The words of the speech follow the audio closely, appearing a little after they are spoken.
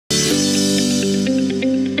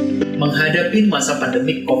Menghadapi masa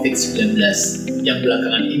pandemik COVID-19 yang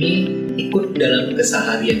belakangan ini ikut dalam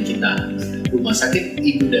keseharian kita, Rumah Sakit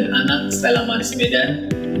Ibu dan Anak Stella Maris Medan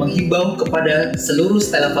menghimbau kepada seluruh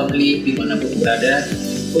Stella Family dimanapun berada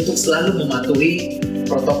untuk selalu mematuhi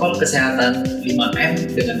protokol kesehatan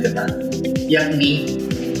 5M dengan ketat, yakni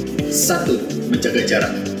 1. Menjaga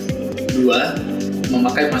jarak, 2.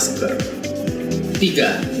 Memakai masker,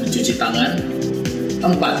 3. Mencuci tangan,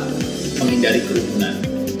 4. Menghindari kerumunan,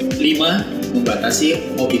 5.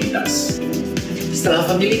 Membatasi mobilitas. Stella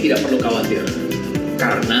Family tidak perlu khawatir,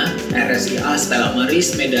 karena RSIA Stella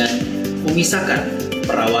Maris Medan memisahkan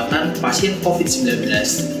perawatan pasien COVID-19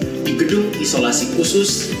 di gedung isolasi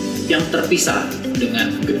khusus yang terpisah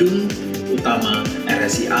dengan gedung utama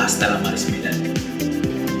RSIA Stella Maris Medan.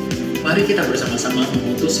 Mari kita bersama-sama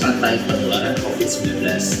memutus rantai penularan COVID-19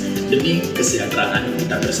 demi kesejahteraan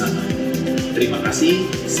kita bersama. Terima kasih,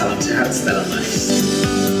 salam sehat Stella Maris.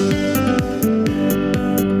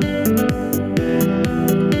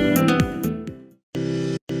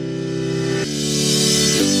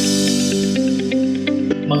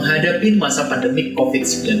 Menghadapi masa pandemik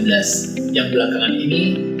COVID-19 yang belakangan ini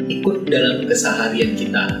ikut dalam keseharian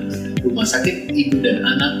kita, Rumah Sakit Ibu dan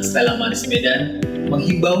Anak Stella Maris Medan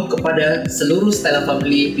menghimbau kepada seluruh Stella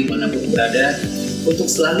Family dimanapun berada untuk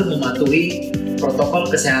selalu mematuhi protokol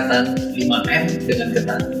kesehatan 5M dengan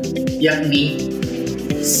ketat, yakni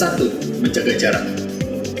 1. Menjaga jarak,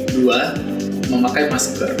 2. Memakai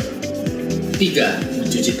masker, 3.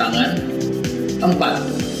 Mencuci tangan, 4.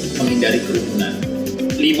 Menghindari kerumunan,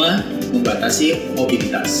 5. Membatasi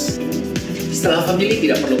mobilitas. Stella Family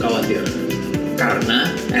tidak perlu khawatir, karena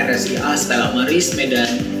RSIA Stella Maris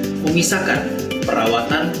Medan memisahkan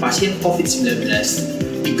perawatan pasien COVID-19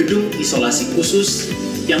 di gedung isolasi khusus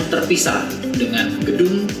yang terpisah dengan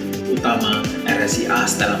gedung utama RSIA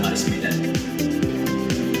Stella Maris Medan.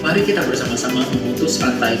 Mari kita bersama-sama memutus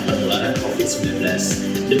rantai penularan COVID-19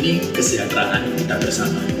 demi kesejahteraan kita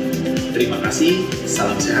bersama. Terima kasih,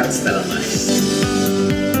 salam sehat Stella Maris.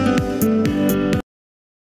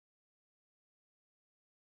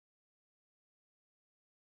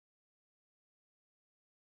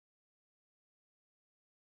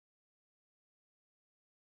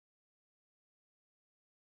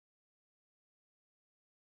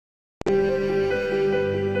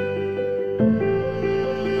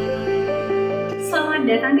 Selamat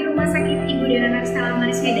datang di Rumah Sakit Ibu dan Anak Stella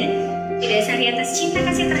Maris Medan. Didasari atas cinta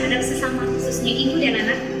kasih terhadap sesama, khususnya ibu dan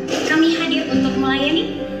anak, kami hadir untuk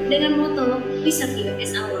melayani dengan moto "We serve you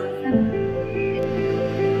as our family".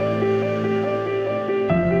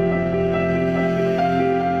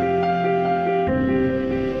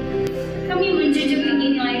 Kami menjunjung tinggi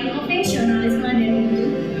nilai profesionalisme dan mutu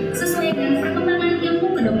sesuai dengan perkembangan ilmu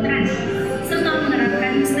kedokteran, serta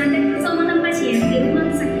menerapkan standar keselamatan pasien di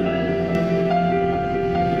rumah sakit.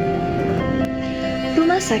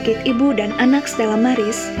 Rumah Sakit Ibu dan Anak Stella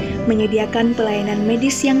Maris menyediakan pelayanan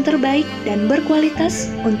medis yang terbaik dan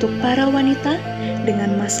berkualitas untuk para wanita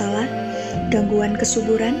dengan masalah gangguan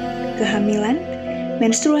kesuburan, kehamilan,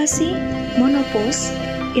 menstruasi, menopause,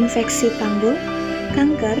 infeksi panggul,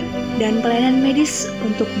 kanker, dan pelayanan medis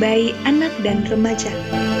untuk bayi, anak, dan remaja.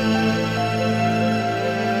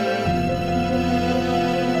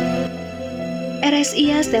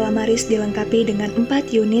 RSIA Stella Maris dilengkapi dengan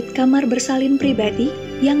 4 unit kamar bersalin pribadi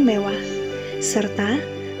yang mewah, serta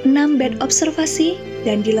 6 bed observasi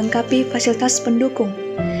dan dilengkapi fasilitas pendukung,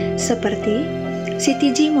 seperti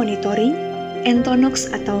CTG monitoring, Entonox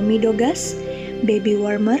atau midogas, baby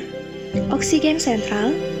warmer, oksigen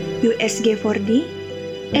sentral, USG 4D,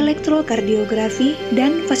 elektrokardiografi,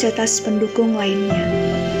 dan fasilitas pendukung lainnya.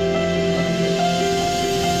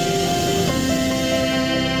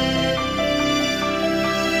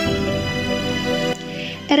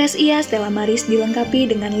 RSIA Stella Maris dilengkapi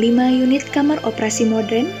dengan 5 unit kamar operasi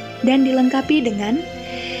modern dan dilengkapi dengan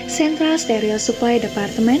Central Sterile Supply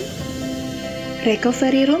Department,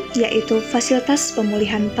 Recovery Room yaitu fasilitas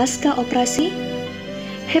pemulihan pasca operasi,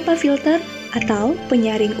 HEPA filter atau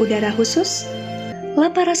penyaring udara khusus,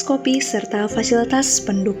 laparoskopi serta fasilitas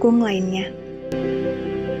pendukung lainnya.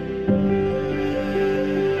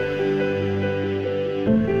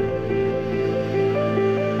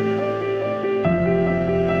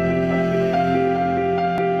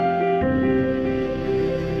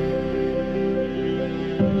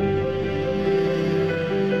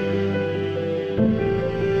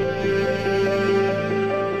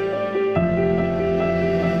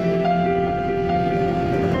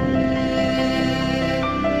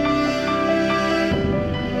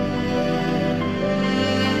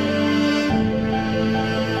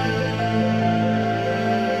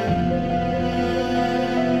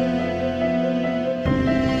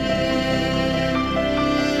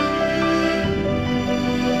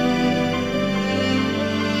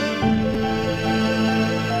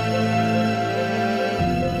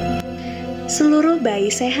 seluruh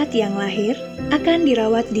bayi sehat yang lahir akan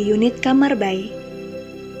dirawat di unit kamar bayi.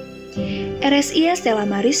 RSIA Stella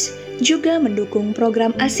Maris juga mendukung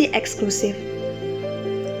program ASI eksklusif.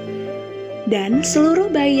 Dan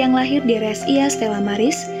seluruh bayi yang lahir di RSIA Stella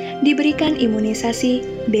Maris diberikan imunisasi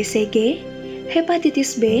BCG,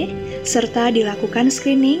 hepatitis B, serta dilakukan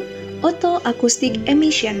screening otoakustik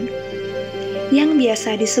emission, yang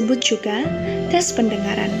biasa disebut juga tes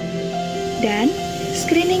pendengaran, dan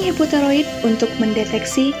screening hipotiroid untuk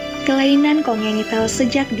mendeteksi kelainan kongenital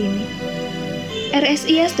sejak dini.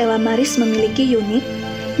 RSIA Stella Maris memiliki unit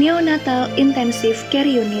Neonatal Intensive Care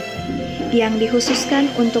Unit yang dikhususkan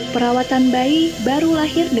untuk perawatan bayi baru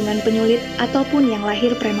lahir dengan penyulit ataupun yang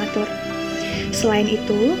lahir prematur. Selain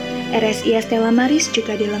itu, RSIA Stella Maris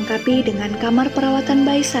juga dilengkapi dengan kamar perawatan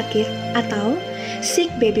bayi sakit atau sick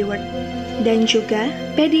baby ward dan juga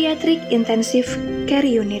Pediatric Intensive Care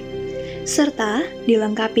Unit, serta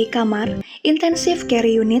dilengkapi kamar Intensive Care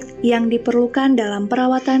Unit yang diperlukan dalam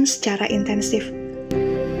perawatan secara intensif.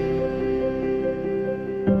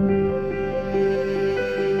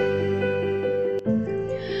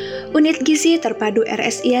 Unit gizi terpadu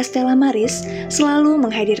RSIA Stella Maris selalu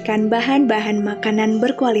menghadirkan bahan-bahan makanan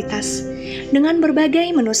berkualitas dengan berbagai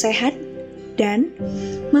menu sehat dan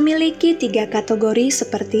memiliki 3 kategori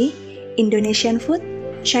seperti Indonesian food,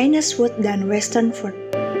 Chinese food, dan Western food.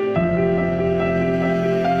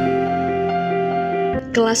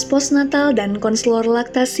 Kelas postnatal dan konselor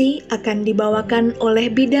laktasi akan dibawakan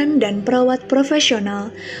oleh bidan dan perawat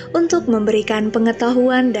profesional untuk memberikan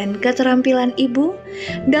pengetahuan dan keterampilan ibu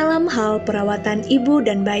dalam hal perawatan ibu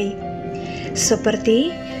dan bayi,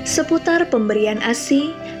 seperti seputar pemberian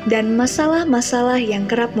ASI dan masalah-masalah yang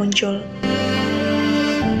kerap muncul.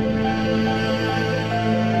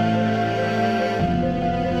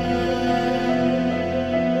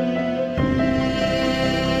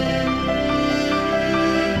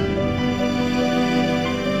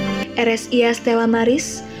 RSIA Stella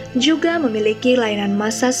Maris juga memiliki layanan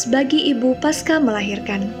masas bagi ibu pasca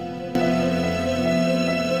melahirkan.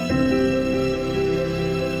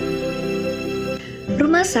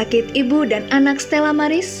 Rumah Sakit Ibu dan Anak Stella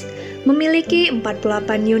Maris memiliki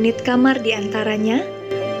 48 unit kamar diantaranya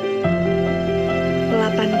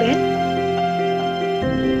 8 bed,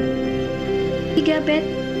 3 bed,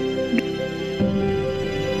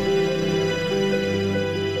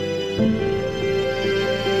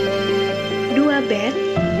 2 bed,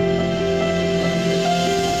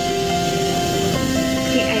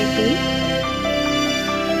 VIP,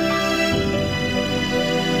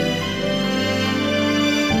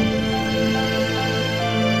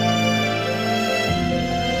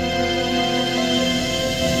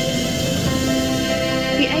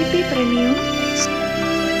 VIP Premium,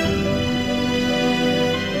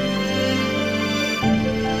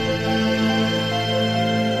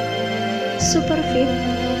 Super VIP,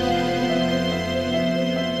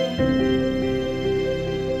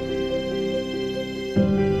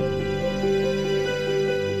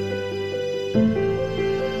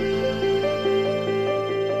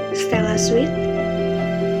 Stella Suite,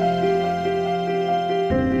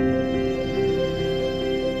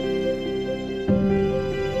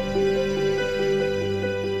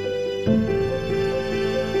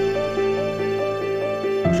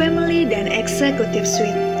 Family dan Executive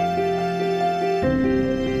Suite.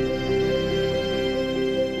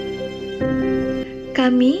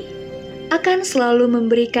 Kami akan selalu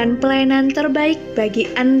memberikan pelayanan terbaik bagi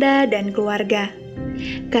Anda dan keluarga,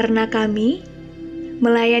 karena kami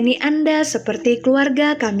melayani Anda seperti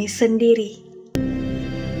keluarga kami sendiri.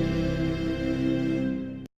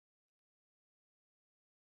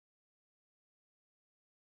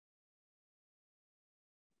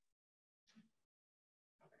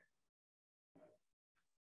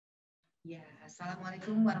 Ya,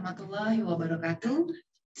 Assalamualaikum warahmatullahi wabarakatuh.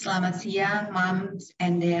 Selamat siang, moms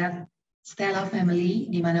and dad, Stella Family,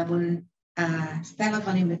 dimanapun Stella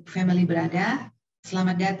Family berada.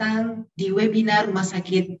 Selamat datang di webinar Rumah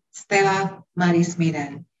Sakit Stella Maris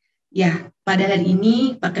Medan. Ya, pada hari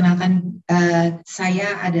ini perkenalkan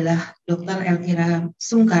saya adalah Dokter Elvira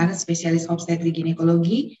Sungkar, spesialis obstetrik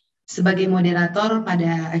ginekologi, sebagai moderator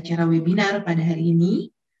pada acara webinar pada hari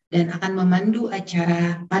ini dan akan memandu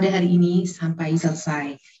acara pada hari ini sampai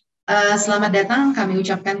selesai. Selamat datang kami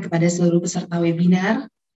ucapkan kepada seluruh peserta webinar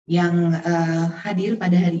yang hadir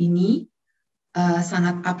pada hari ini.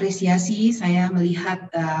 Sangat apresiasi saya melihat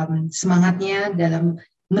semangatnya dalam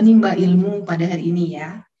menimba ilmu pada hari ini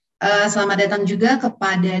ya. Selamat datang juga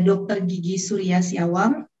kepada Dokter Gigi Surya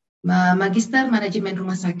Siawang, Magister Manajemen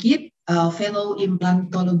Rumah Sakit, Fellow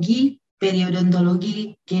Implantologi,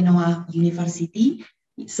 Periodontologi, Genoa University,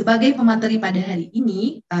 sebagai pemateri pada hari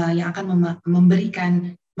ini yang akan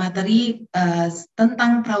memberikan materi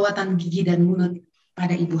tentang perawatan gigi dan mulut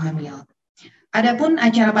pada ibu hamil. Adapun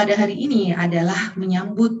acara pada hari ini adalah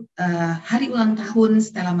menyambut hari ulang tahun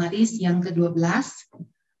Stella Maris yang ke-12.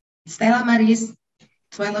 Stella Maris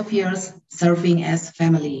 12 years serving as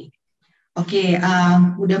family. Oke,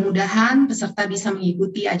 mudah-mudahan peserta bisa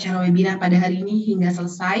mengikuti acara webinar pada hari ini hingga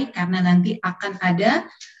selesai karena nanti akan ada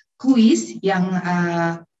kuis yang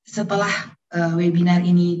setelah webinar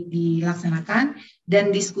ini dilaksanakan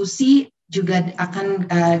dan diskusi juga akan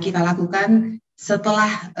kita lakukan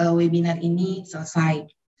setelah webinar ini selesai.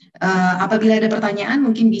 Apabila ada pertanyaan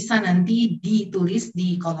mungkin bisa nanti ditulis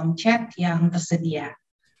di kolom chat yang tersedia.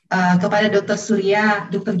 Kepada Dokter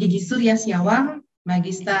Gigi Surya Siawang,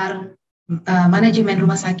 Magister Manajemen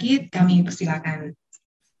Rumah Sakit, kami persilakan.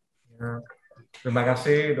 Ya, terima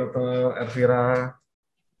kasih Dokter Elvira.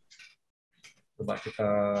 Coba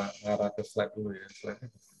kita ngarah ke slide dulu ya. Slide.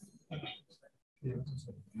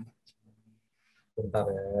 Bentar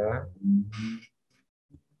ya.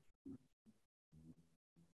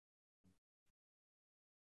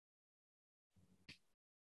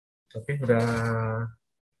 Oke, udah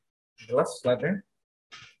jelas slide-nya?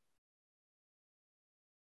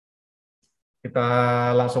 Kita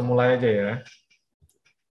langsung mulai aja ya.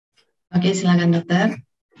 Oke, silakan dokter.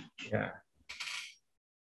 Ya.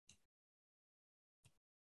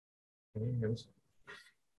 Ini harus.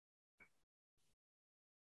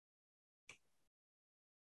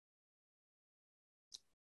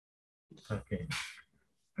 Oke.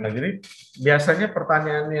 Nah, jadi biasanya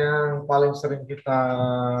pertanyaan yang paling sering kita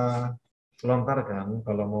lontarkan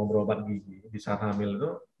kalau mau berobat gigi di saat hamil itu,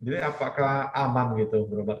 jadi apakah aman gitu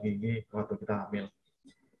berobat gigi waktu kita hamil?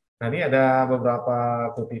 Nah, ini ada beberapa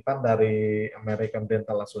kutipan dari American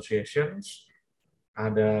Dental Association,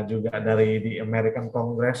 ada juga dari the American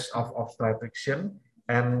Congress of Obstetrician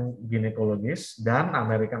and Gynecologists, dan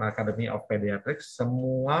American Academy of Pediatrics.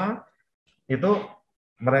 Semua itu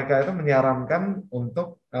mereka itu menyarankan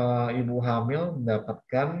untuk ibu hamil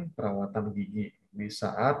mendapatkan perawatan gigi di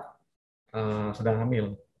saat sedang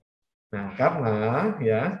hamil. Nah, karena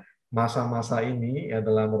ya masa-masa ini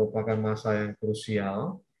adalah merupakan masa yang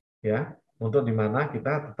krusial ya untuk dimana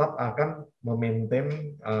kita tetap akan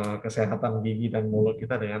memaintain kesehatan gigi dan mulut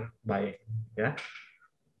kita dengan baik ya.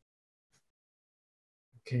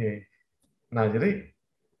 Oke. Nah, jadi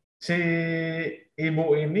si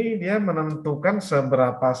ibu ini dia menentukan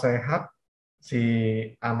seberapa sehat si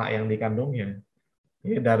anak yang dikandungnya.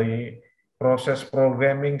 Jadi dari proses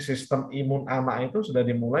programming sistem imun anak itu sudah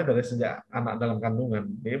dimulai dari sejak anak dalam kandungan.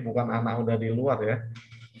 Jadi bukan anak udah di luar ya.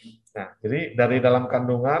 Nah, jadi dari dalam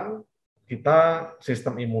kandungan kita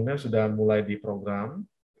sistem imunnya sudah mulai diprogram.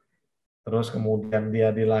 Terus kemudian dia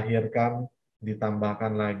dilahirkan,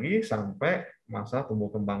 ditambahkan lagi sampai masa tumbuh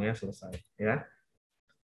kembangnya selesai ya.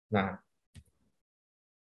 Nah,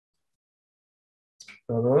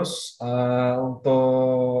 terus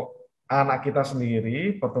untuk anak kita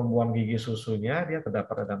sendiri, pertumbuhan gigi susunya dia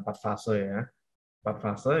terdapat ada 4 fase ya. 4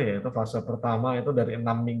 fase, yaitu fase pertama itu dari 6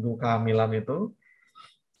 minggu kehamilan itu,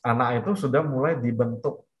 anak itu sudah mulai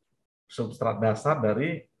dibentuk substrat dasar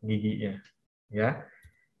dari giginya. Ya.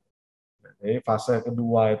 Jadi fase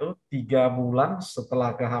kedua itu 3 bulan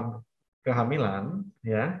setelah kehamilan,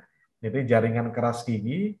 ya, jadi jaringan keras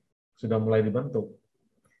gigi sudah mulai dibentuk.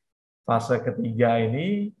 Fase ketiga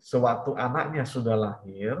ini sewaktu anaknya sudah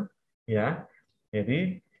lahir, ya.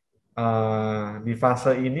 Jadi di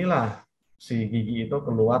fase inilah si gigi itu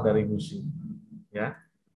keluar dari gusi, ya.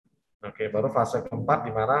 Oke, baru fase keempat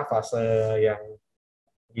di mana fase yang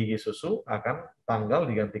gigi susu akan tanggal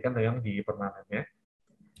digantikan dengan gigi permanen, ya.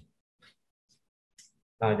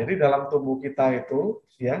 Nah, jadi dalam tubuh kita itu,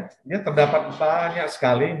 ya, dia terdapat banyak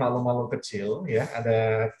sekali makhluk-makhluk kecil, ya,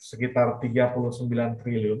 ada sekitar 39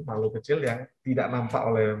 triliun makhluk kecil yang tidak nampak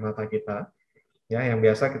oleh mata kita, ya, yang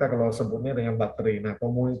biasa kita kalau sebutnya dengan bakteri. Nah,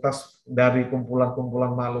 komunitas dari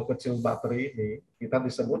kumpulan-kumpulan makhluk kecil bakteri ini kita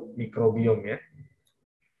disebut mikrobiom, ya.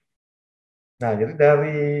 Nah, jadi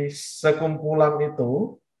dari sekumpulan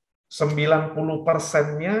itu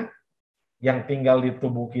 90%-nya yang tinggal di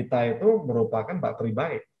tubuh kita itu merupakan bakteri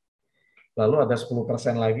baik. Lalu ada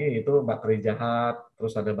 10% lagi itu bakteri jahat,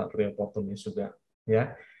 terus ada bakteri oportunis juga,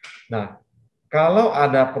 ya. Nah, kalau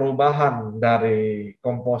ada perubahan dari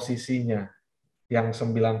komposisinya yang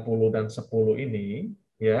 90 dan 10 ini,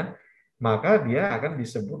 ya, maka dia akan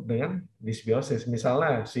disebut dengan disbiosis.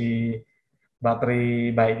 Misalnya si bakteri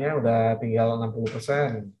baiknya udah tinggal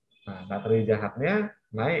 60%, nah bakteri jahatnya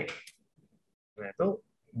naik. Nah, itu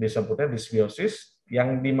disebutnya disbiosis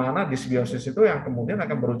yang dimana disbiosis itu yang kemudian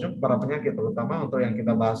akan berujung pada penyakit, terutama untuk yang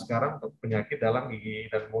kita bahas sekarang, untuk penyakit dalam gigi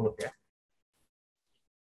dan mulut ya.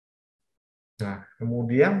 Nah,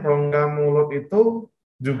 kemudian rongga mulut itu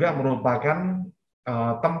juga merupakan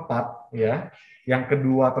tempat ya yang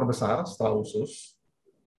kedua terbesar setelah usus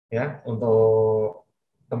ya untuk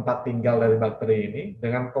tempat tinggal dari bakteri ini,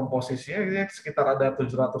 dengan komposisinya ini sekitar ada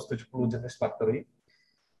 770 jenis bakteri,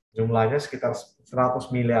 jumlahnya sekitar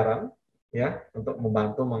 100 miliaran ya, untuk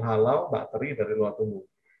membantu menghalau bakteri dari luar tubuh.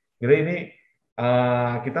 Jadi ini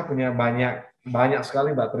kita punya banyak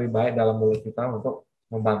sekali bakteri baik dalam mulut kita untuk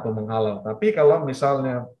membantu menghalau. Tapi kalau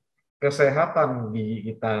misalnya kesehatan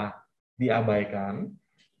gigi kita diabaikan,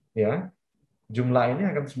 ya jumlah ini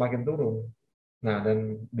akan semakin turun. Nah,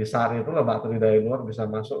 dan di saat itulah bakteri dari luar bisa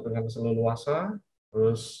masuk dengan seleluasa,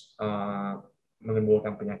 terus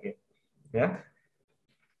menimbulkan penyakit. Ya.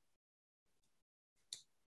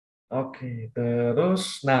 Oke,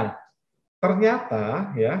 terus, nah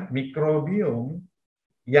ternyata ya mikrobiom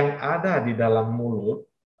yang ada di dalam mulut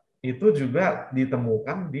itu juga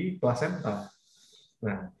ditemukan di plasenta.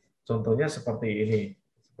 Nah, contohnya seperti ini,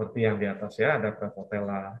 seperti yang di atas ya, ada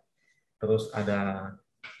Prevotella, terus ada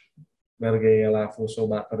Bergeyella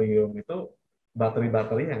fusobacterium, itu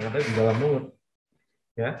bakteri-bakteri yang ada di dalam mulut.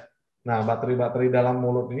 Ya. Nah, bakteri-bakteri dalam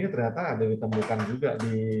mulut ini ternyata ada ditemukan juga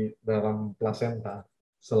di dalam plasenta,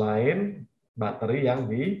 selain bakteri yang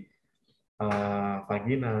di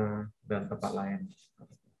vagina dan tempat lain.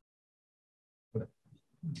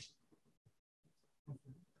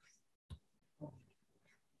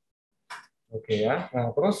 Oke ya.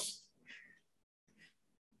 Nah, terus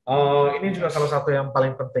ini juga salah satu yang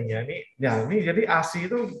paling penting ya. Ini jadi ASI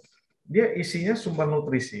itu dia isinya sumber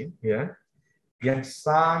nutrisi ya, yang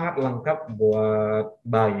sangat lengkap buat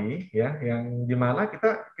bayi ya, yang dimana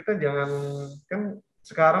kita jangan, kan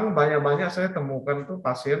sekarang banyak saya temukan tuh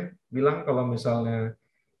pasien bilang kalau misalnya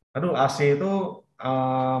aduh ASI itu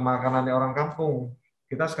makanannya orang kampung,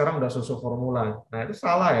 kita sekarang udah susu formula. Nah itu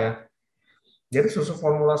salah ya, jadi susu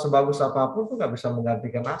formula sebagus apapun tuh nggak bisa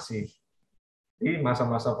menggantikan ASI di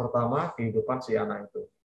masa-masa pertama kehidupan si anak itu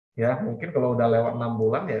ya. Mungkin kalau udah lewat 6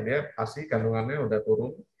 bulan ya dia ASI kandungannya udah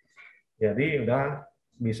turun, jadi udah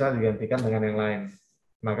bisa digantikan dengan yang lain.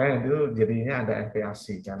 Makanya itu jadinya ada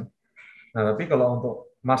FPASI kan. Nah, tapi kalau untuk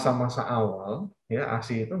masa-masa awal, ya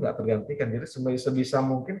ASI itu nggak tergantikan. Jadi sebisa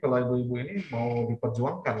mungkin kalau ibu-ibu ini mau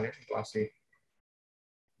diperjuangkan ya untuk ASI.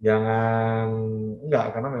 Jangan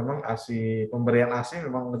enggak, karena memang ASI, pemberian ASI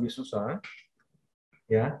memang lebih susah,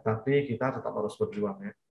 ya. Tapi kita tetap harus berjuang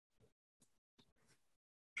ya.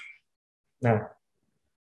 Nah,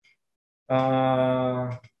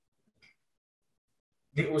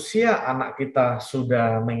 di usia anak kita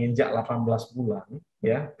sudah menginjak 18 bulan,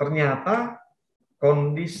 ya ternyata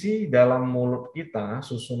kondisi dalam mulut kita,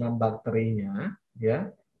 susunan bakterinya, ya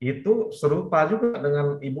itu serupa juga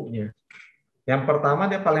dengan ibunya. Yang pertama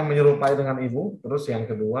dia paling menyerupai dengan ibu, terus yang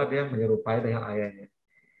kedua dia menyerupai dengan ayahnya.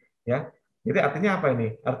 Ya, jadi artinya apa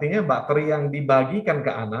ini? Artinya bakteri yang dibagikan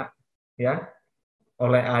ke anak, ya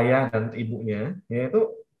oleh ayah dan ibunya, yaitu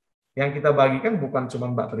yang kita bagikan bukan cuma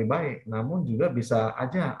bakteri baik, namun juga bisa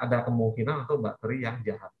aja ada kemungkinan untuk bakteri yang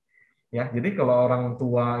jahat. Ya, jadi kalau orang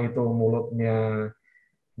tua itu mulutnya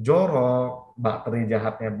jorok, bakteri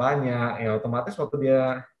jahatnya banyak, ya otomatis waktu dia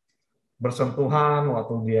bersentuhan,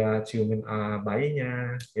 waktu dia ciumin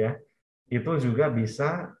bayinya, ya itu juga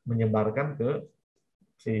bisa menyebarkan ke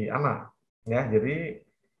si anak. Ya, jadi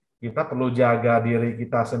kita perlu jaga diri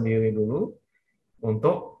kita sendiri dulu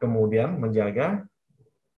untuk kemudian menjaga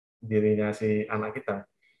dirinya si anak kita.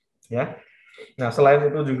 Ya. Nah, selain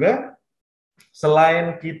itu juga,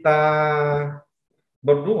 selain kita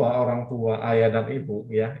berdua orang tua, ayah dan ibu,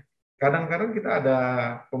 ya kadang-kadang kita ada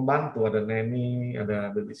pembantu, ada nanny, ada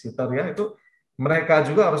babysitter ya, itu mereka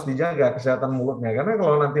juga harus dijaga kesehatan mulutnya, karena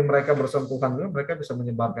kalau nanti mereka bersentuhan juga mereka bisa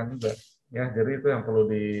menyebarkan juga ya. Jadi itu yang perlu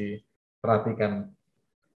diperhatikan.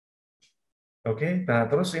 Oke, nah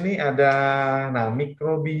terus ini ada, nah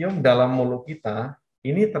mikrobiom dalam mulut kita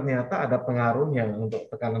ini ternyata ada pengaruhnya untuk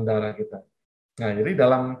tekanan darah kita. Nah jadi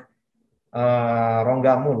dalam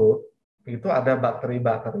rongga mulut itu ada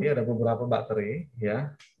bakteri-bakteri, ada beberapa bakteri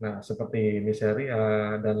ya. Nah, seperti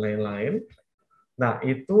Neisseria dan lain-lain. Nah,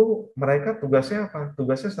 itu mereka tugasnya apa?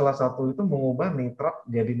 Tugasnya salah satu itu mengubah nitrat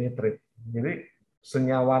jadi nitrit. Jadi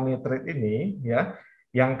senyawa nitrit ini ya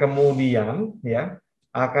yang kemudian ya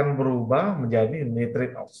akan berubah menjadi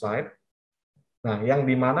nitrit oxide. Nah, yang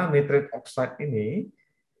dimana nitrit oxide ini,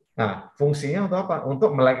 nah fungsinya untuk apa?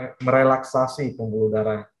 Untuk merelaksasi pembuluh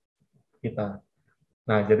darah kita.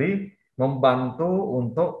 Nah, jadi membantu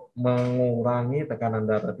untuk mengurangi tekanan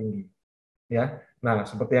darah tinggi. Ya. Nah,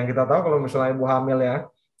 seperti yang kita tahu kalau misalnya ibu hamil ya,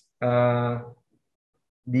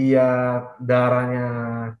 dia darahnya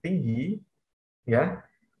tinggi, ya,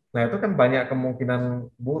 nah itu kan banyak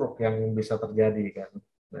kemungkinan buruk yang bisa terjadi kan.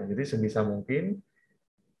 Nah, jadi sebisa mungkin,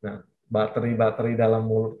 nah bakteri-bakteri dalam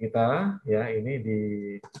mulut kita ya ini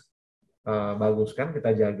baguskan,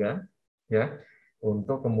 kita jaga ya,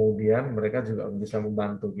 untuk kemudian mereka juga bisa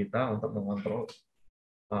membantu kita untuk mengontrol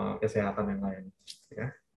kesehatan yang lain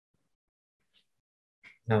ya.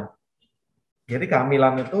 Nah, jadi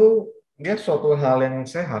kehamilan itu dia suatu hal yang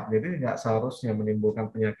sehat, jadi nggak seharusnya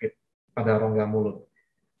menimbulkan penyakit pada rongga mulut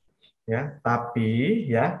ya. Tapi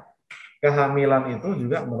ya kehamilan itu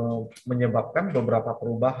juga menyebabkan beberapa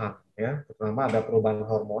perubahan ya, terutama ada perubahan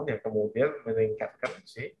hormon yang kemudian meningkatkan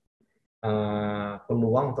si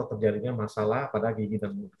peluang untuk terjadinya masalah pada gigi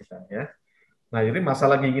dan mulut kita ya. Nah, jadi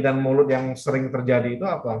masalah gigi dan mulut yang sering terjadi itu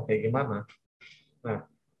apa? Kayak gimana? Nah,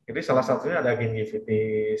 jadi salah satunya ada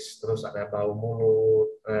gingivitis, terus ada bau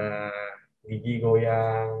mulut, gigi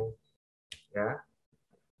goyang, ya.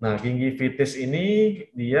 Nah, gingivitis ini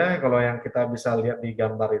dia kalau yang kita bisa lihat di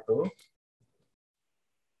gambar itu,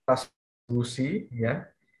 pas gusi, ya.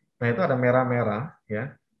 Nah, itu ada merah-merah,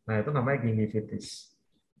 ya. Nah, itu namanya gingivitis.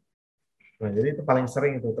 Nah, jadi itu paling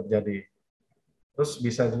sering itu terjadi. Terus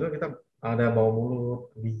bisa juga kita ada bau mulut,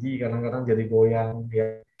 gigi kadang-kadang jadi goyang,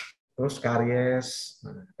 ya. Terus karies,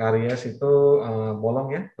 nah, karies itu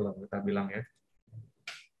bolong ya, kalau kita bilang ya.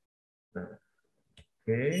 Nah,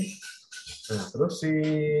 oke. Nah, terus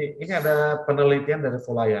ini ada penelitian dari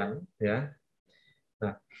Volayan, ya.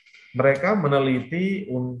 Nah, mereka meneliti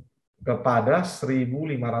kepada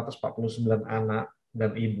 1.549 anak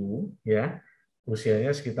dan ibu, ya, usianya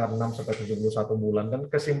sekitar 6 sampai 71 bulan, dan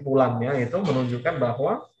kesimpulannya itu menunjukkan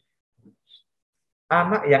bahwa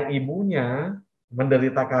anak yang ibunya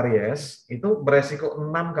menderita karies itu beresiko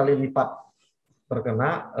 6 kali lipat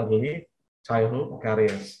terkena early childhood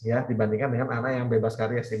karies ya dibandingkan dengan anak yang bebas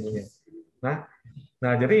karies ibunya. Nah,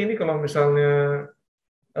 jadi ini kalau misalnya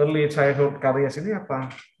early childhood karies ini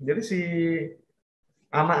apa? Jadi si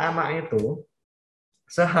anak-anak itu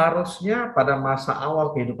seharusnya pada masa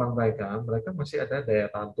awal kehidupan mereka masih ada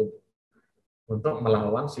daya tahan tubuh untuk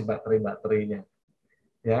melawan si bakteri-bakterinya.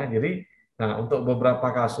 Ya, jadi nah untuk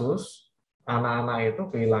beberapa kasus anak-anak itu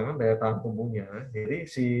kehilangan daya tahan tubuhnya. Jadi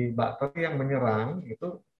si bakteri yang menyerang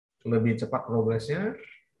itu lebih cepat progresnya,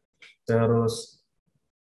 terus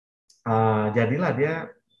jadilah dia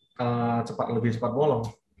lebih cepat bolong.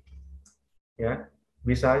 Ya,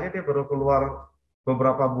 bisa aja dia baru keluar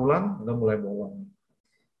beberapa bulan udah mulai bolong.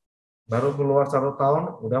 Baru keluar 1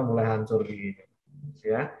 tahun udah mulai hancur giginya.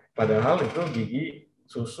 Ya, padahal itu gigi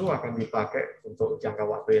susu akan dipakai untuk jangka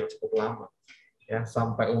waktu yang cukup lama. Ya,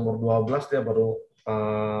 sampai umur 12 dia baru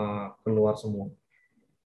keluar semua.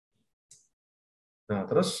 Nah,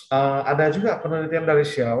 terus ada juga penelitian dari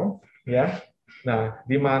Xiao, ya. Nah,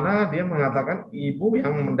 di mana dia mengatakan ibu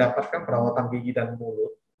yang mendapatkan perawatan gigi dan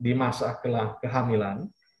mulut di masa kehamilan,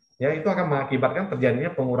 ya itu akan mengakibatkan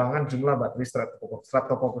terjadinya pengurangan jumlah bakteri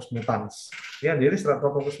Streptococcus mutans. Ya, jadi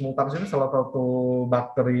Streptococcus mutans ini salah satu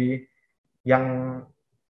bakteri yang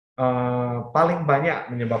paling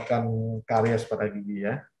banyak menyebabkan karies pada gigi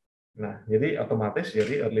ya. Nah, jadi otomatis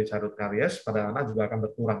jadi early childhood karies pada anak juga akan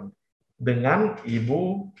berkurang dengan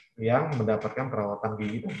ibu yang mendapatkan perawatan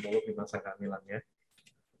gigi dan mulut di masa kehamilan ya.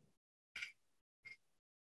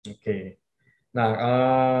 Oke. Nah,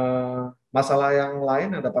 masalah yang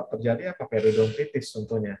lain yang dapat terjadi apa? Periodontitis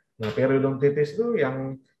tentunya. Nah, periodontitis itu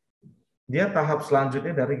yang dia tahap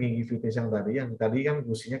selanjutnya dari gingivitis yang tadi kan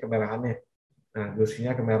gusinya kemerahannya. Nah,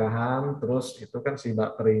 gusinya kemerahan, terus itu kan si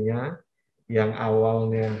bakterinya yang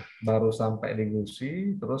awalnya baru sampai di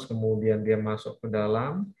gusi, terus kemudian dia masuk ke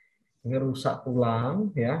dalam, ngerusak tulang,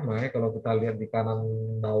 ya. Makanya kalau kita lihat di kanan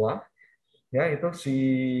bawah, ya itu si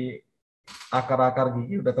akar-akar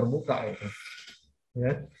gigi udah terbuka itu,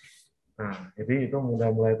 ya. Nah, jadi itu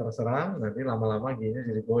mulai terserang, nanti lama-lama giginya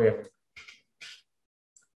jadi goyang.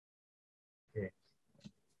 Oke.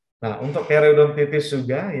 Nah, untuk periodontitis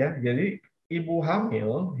juga ya, jadi ibu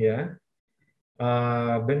hamil ya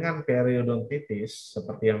dengan periodontitis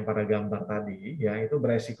seperti yang pada gambar tadi ya itu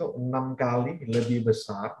beresiko 6 kali lebih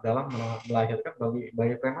besar dalam melahirkan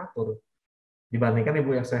bayi prematur dibandingkan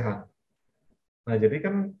ibu yang sehat. Nah, jadi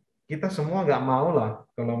kan kita semua nggak mau lah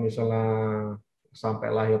kalau misalnya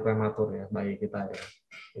sampai lahir prematur ya bayi kita ya.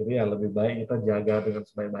 Jadi ya lebih baik kita jaga dengan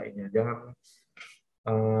sebaik-baiknya. Jangan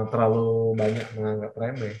terlalu banyak menganggap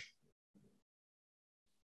remeh.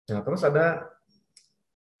 Nah, terus ada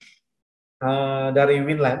dari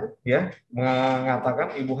Winland ya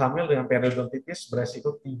mengatakan ibu hamil dengan periodontitis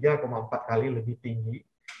beresiko 3,4 kali lebih tinggi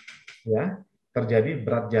ya terjadi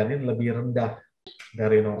berat janin lebih rendah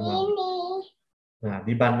dari normal. Nah,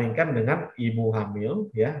 dibandingkan dengan ibu hamil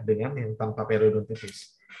ya dengan yang tanpa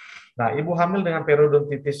periodontitis. Nah, ibu hamil dengan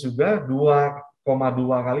periodontitis juga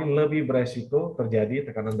 2,2 kali lebih beresiko terjadi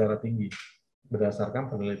tekanan darah tinggi berdasarkan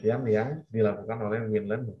penelitian yang dilakukan oleh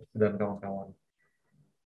Winland dan kawan-kawan.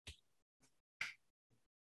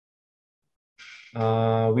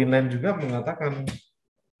 Winland juga mengatakan,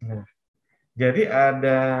 nah, jadi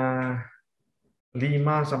ada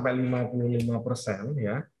 5-55%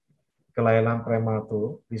 ya kelainan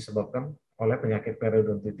prematur disebabkan oleh penyakit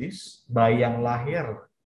periodontitis, bayi yang lahir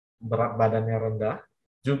berat badannya rendah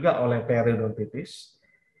juga oleh periodontitis.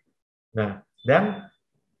 Nah, dan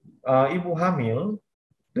ibu hamil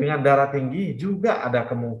dengan darah tinggi juga ada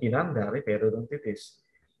kemungkinan dari periodontitis.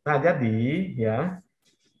 Nah, jadi ya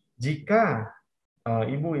jika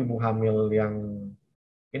ibu-ibu hamil yang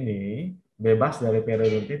ini bebas dari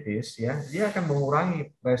periodontitis, ya dia akan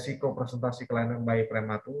mengurangi resiko presentasi kelainan bayi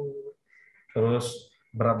prematur, terus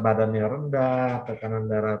berat badannya rendah, tekanan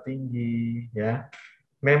darah tinggi, ya.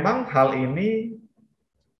 Memang hal ini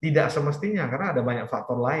tidak semestinya karena ada banyak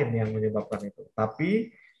faktor lain yang menyebabkan itu.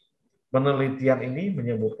 Tapi penelitian ini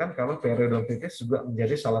menyebutkan kalau periodontitis juga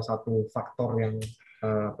menjadi salah satu faktor yang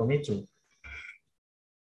pemicu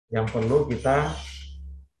yang perlu kita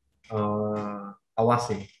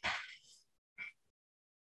awasi.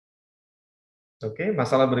 Oke,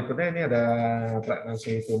 masalah berikutnya ini ada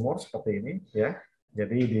pregnancy tumor seperti ini ya.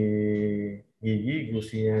 Jadi di gigi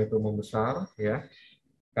gusinya itu membesar ya.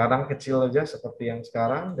 Kadang kecil aja seperti yang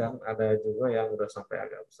sekarang dan ada juga yang udah sampai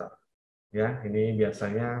agak besar. Ya, ini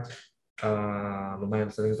biasanya lumayan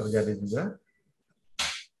sering terjadi juga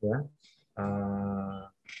ya.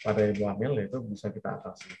 Pada ibu hamil itu bisa kita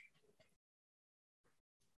atasi.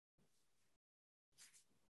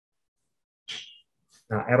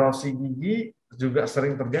 Nah, erosi gigi juga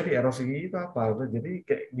sering terjadi. Erosi gigi itu apa? Jadi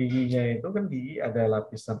kayak giginya itu kan gigi ada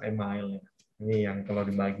lapisan email. Ini yang kalau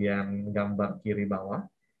di bagian gambar kiri bawah,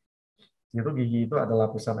 itu gigi itu ada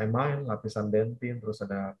lapisan email, lapisan dentin, terus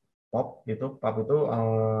ada pop. Pop itu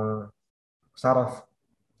saraf.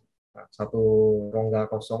 Nah, satu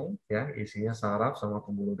rongga kosong, ya isinya saraf sama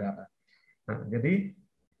pembuluh darah. Nah, jadi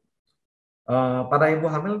pada ibu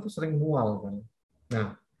hamil itu sering mual kan. Nah,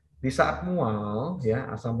 di saat mual ya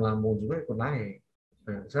asam lambung juga ikut naik.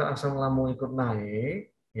 Nah, saat asam lambung ikut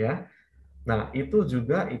naik ya. Nah, itu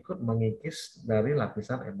juga ikut mengikis dari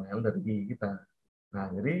lapisan email dari gigi kita. Nah,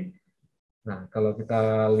 jadi kalau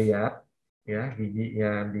kita lihat ya gigi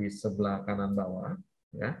yang di sebelah kanan bawah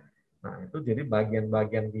ya. Nah, itu jadi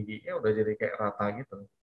bagian-bagian giginya udah jadi kayak rata gitu.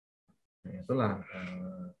 Nah, itulah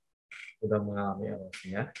sudah mengalami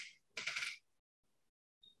erosi ya.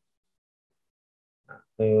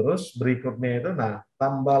 Terus berikutnya itu,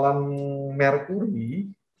 tambalan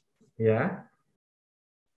merkuri ya,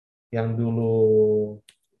 yang dulu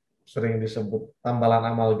sering disebut tambalan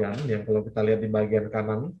amalgam, yang kalau kita lihat di bagian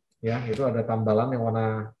kanan ya, itu ada tambalan yang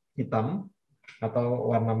warna hitam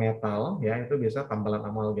atau warna metal ya, itu biasa tambalan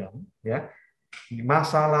amalgam ya. Di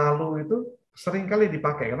masa lalu itu sering kali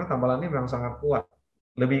dipakai karena tambalannya memang sangat kuat,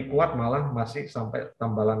 lebih kuat malah masih sampai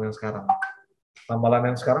tambalan yang sekarang.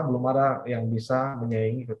 Tambalan yang sekarang belum ada yang bisa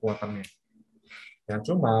menyaingi kekuatannya. Ya,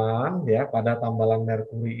 cuman ya pada tambalan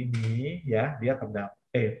merkuri ini ya dia terdapat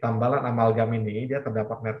tambalan amalgam ini dia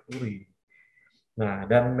terdapat merkuri. Nah,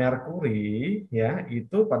 dan merkuri ya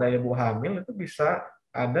itu pada ibu hamil itu bisa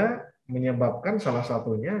ada menyebabkan salah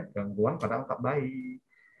satunya gangguan pada otak bayi.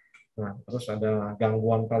 Nah, terus ada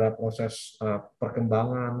gangguan pada proses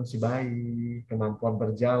perkembangan si bayi, kemampuan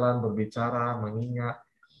berjalan, berbicara, mengingat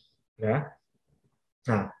ya.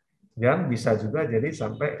 Nah, dan bisa juga jadi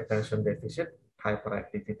sampai attention deficit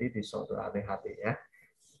hyperactivity disorder ADHD ya.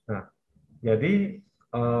 Nah, jadi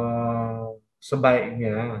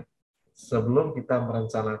sebaiknya sebelum kita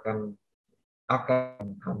merencanakan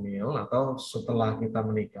akan hamil atau setelah kita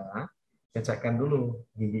menikah, cekkan dulu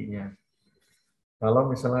giginya. Kalau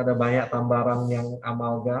misalnya ada banyak tambalan yang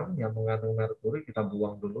amalgam yang mengandung merkuri, kita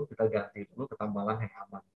buang dulu, kita ganti dulu ke tambalan yang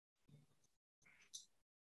aman.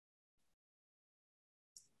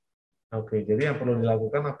 Oke, jadi yang perlu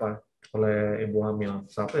dilakukan apa oleh ibu hamil?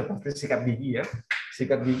 Satu ya pasti sikat gigi ya.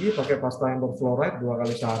 Sikat gigi pakai pasta yang berfluoride 2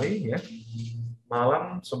 kali sehari ya.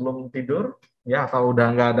 Malam sebelum tidur ya, atau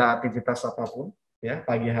udah nggak ada aktivitas apapun ya.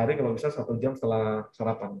 Pagi hari kalau bisa 1 jam setelah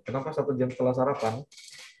sarapan. Kenapa 1 jam setelah sarapan?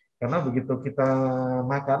 Karena begitu kita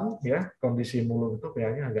makan ya, kondisi mulut itu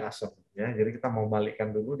pH-nya agak asam ya. Jadi kita mau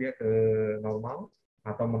balikkan dulu dia ke normal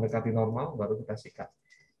atau mendekati normal baru kita sikat.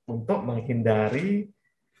 Untuk menghindari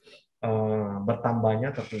bertambahnya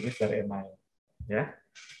tertulis dari email. ya.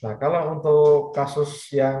 Nah, kalau untuk kasus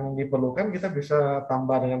yang diperlukan, kita bisa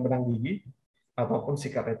tambah dengan benang gigi ataupun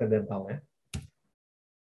sikat dental ya.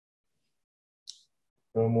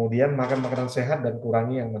 Kemudian makan makanan sehat dan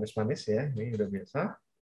kurangi yang manis-manis ya. Ini udah biasa.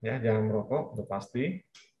 Ya, jangan merokok, udah pasti.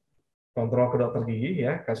 Kontrol ke dokter gigi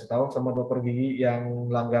ya, kasih tahu sama dokter gigi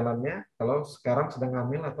yang langganannya kalau sekarang sedang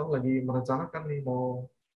hamil atau lagi merencanakan nih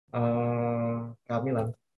mau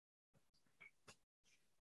kehamilan.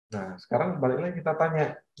 Nah, sekarang balik lagi kita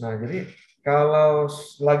tanya. Nah, jadi kalau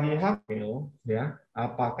lagi hamil ya,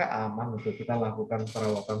 apakah aman untuk kita lakukan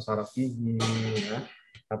perawatan saraf gigi ya?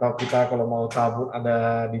 Atau kita kalau mau tabur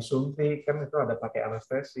ada disuntik kan itu ada pakai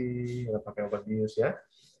anestesi, ada pakai obat bius ya.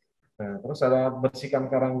 Nah, terus ada bersihkan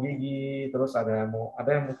karang gigi, terus ada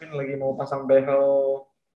yang mungkin lagi mau pasang behel,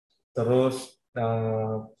 terus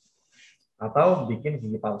atau bikin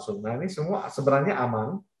gigi palsu. Nah, ini semua sebenarnya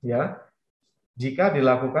aman ya jika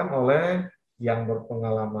dilakukan oleh yang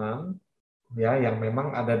berpengalaman ya, yang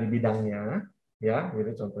memang ada di bidangnya ya.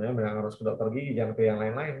 Jadi contohnya memang harus ke dokter gigi, jangan ke yang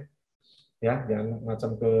lain-lain. Ya, jangan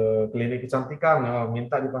macam ke klinik kecantikan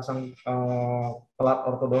minta dipasang pelat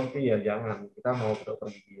ortodonti ya, jangan. Kita mau ke dokter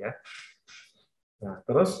gigi ya. Nah,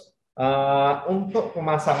 terus untuk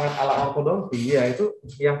pemasangan alat ortodonti ya itu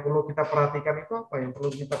yang perlu kita perhatikan itu apa? Yang perlu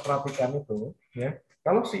kita perhatikan itu ya,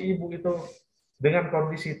 kalau si ibu itu dengan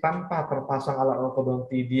kondisi tanpa terpasang alat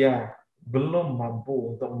ortodonti dia belum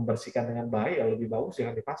mampu untuk membersihkan dengan baik, ya lebih bagus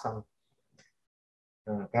jangan dipasang.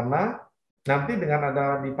 Nah, karena nanti dengan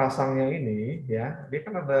ada dipasangnya ini ya, dia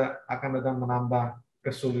kan akan ada menambah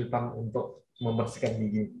kesulitan untuk membersihkan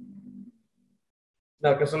gigi.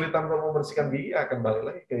 Nah, kesulitan untuk membersihkan gigi akan balik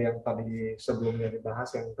lagi ke yang tadi sebelumnya dibahas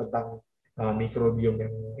yang tentang mikrobiom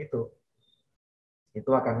yang itu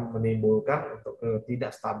akan menimbulkan untuk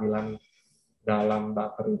ketidakstabilan dalam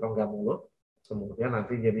bakteri rongga mulut, kemudian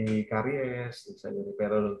nanti jadi karies, bisa jadi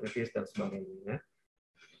periodontitis dan sebagainya.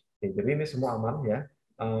 Oke, jadi ini semua aman ya,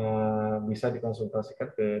 bisa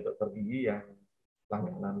dikonsultasikan ke dokter gigi yang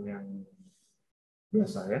langganan yang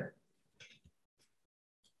biasa ya.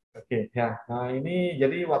 Oke, ya. Nah, ini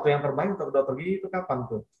jadi waktu yang terbaik untuk dokter gigi itu kapan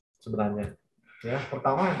tuh sebenarnya? Ya,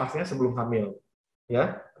 pertama yang pastinya sebelum hamil,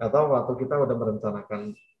 ya, atau waktu kita udah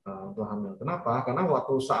merencanakan untuk hamil. Kenapa? Karena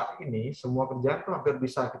waktu saat ini semua kerjaan tuh hampir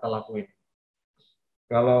bisa kita lakuin.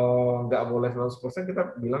 Kalau nggak boleh 100%,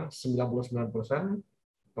 kita bilang 99%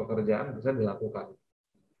 pekerjaan bisa dilakukan.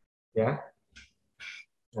 Ya.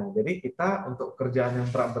 Nah, jadi kita untuk kerjaan yang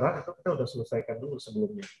berat-berat itu kita udah selesaikan dulu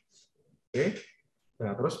sebelumnya. Oke.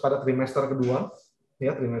 Nah, terus pada trimester kedua,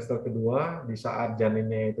 ya trimester kedua di saat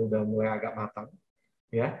janinnya itu udah mulai agak matang,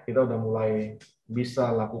 ya kita udah mulai bisa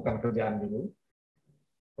lakukan kerjaan dulu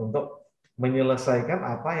untuk menyelesaikan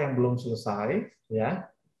apa yang belum selesai, ya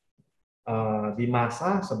di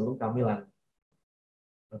masa sebelum kehamilan.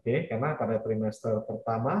 Oke, karena pada trimester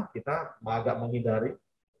pertama kita agak menghindari,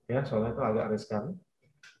 ya soalnya itu agak riskan.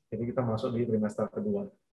 Jadi kita masuk di trimester kedua.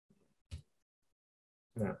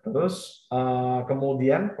 Nah, terus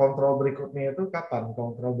kemudian kontrol berikutnya itu kapan?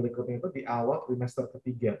 Kontrol berikutnya itu di awal trimester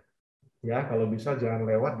ketiga. Ya, kalau bisa jangan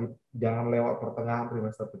lewat pertengahan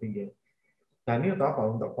trimester ketiga. Nah, ini untuk apa?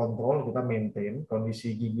 Untuk kontrol kita maintain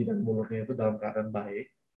kondisi gigi dan mulutnya itu dalam keadaan baik.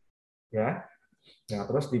 Ya. Nah,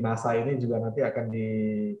 terus di masa ini juga nanti akan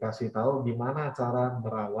dikasih tahu gimana cara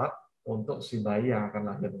merawat untuk si bayi yang akan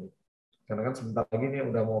lahir. Karena kan sebentar lagi nih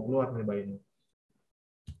udah mau keluar nih bayinya.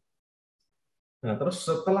 Nah, terus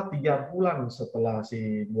setelah 3 bulan setelah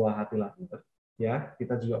si buah hati lahir, ya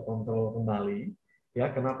kita juga kontrol kembali. Ya,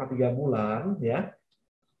 kenapa 3 bulan? Ya,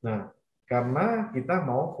 nah karena kita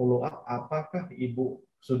mau follow up apakah ibu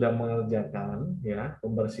sudah mengerjakan ya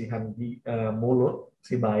pembersihan mulut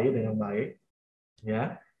si bayi dengan baik.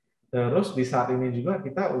 Ya, terus di saat ini juga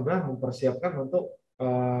kita udah mempersiapkan untuk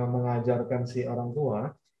mengajarkan si orang tua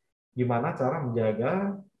gimana cara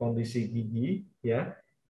menjaga kondisi gigi ya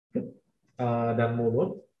dan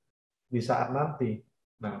mulut di saat nanti.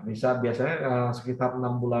 Nah, biasanya sekitar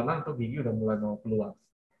 6 bulanan tuh gigi udah mulai mau keluar.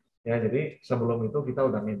 Ya, jadi sebelum itu kita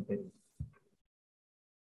udah maintain.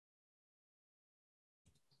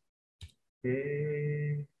 Oke.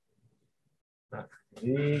 Nah,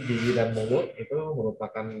 jadi gigi dan mulut itu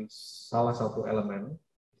merupakan salah satu elemen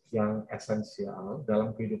yang esensial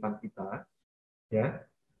dalam kehidupan kita. Ya.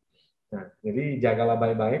 Nah, jadi jagalah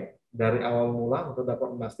baik-baik dari awal mula untuk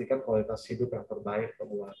dapat memastikan kualitas hidup yang terbaik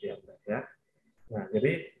buat Anda ya. Nah,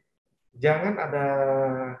 jadi jangan ada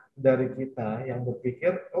dari kita yang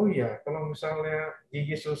berpikir, oh iya, kalau misalnya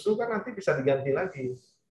gigi susu kan nanti bisa diganti lagi.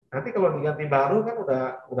 Nanti kalau diganti baru kan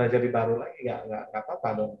udah jadi baru lagi, nggak apa-apa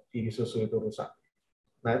dong gigi susu itu rusak.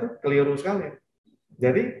 Nah, itu keliru sekali.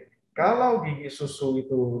 Jadi kalau gigi susu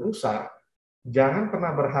itu rusak, jangan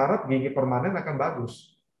pernah berharap gigi permanen akan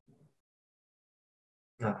bagus.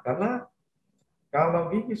 Nah, karena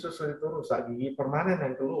kalau gigi susu itu rusak, gigi permanen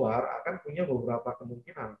yang keluar akan punya beberapa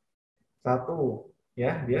kemungkinan. Satu,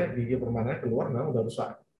 ya, dia gigi permanen keluar memang udah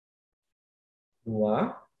rusak. Dua,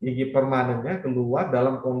 gigi permanennya keluar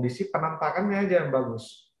dalam kondisi penampakannya aja yang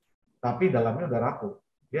bagus, tapi dalamnya udah rapuh,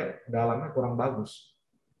 dia dalamnya kurang bagus.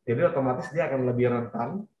 Jadi otomatis dia akan lebih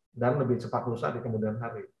rentan dan lebih cepat rusak di kemudian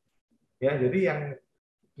hari. Ya, jadi yang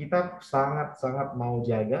kita sangat-sangat mau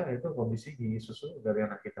jaga itu kondisi gigi susu dari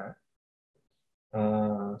anak kita,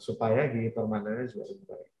 supaya gigi permanennya juga lebih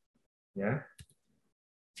baik. Ya,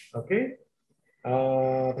 oke.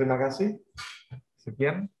 Terima kasih.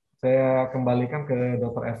 Sekian, saya kembalikan ke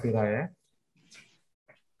Dokter Elvira ya.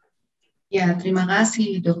 Ya, terima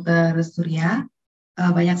kasih Dokter Surya.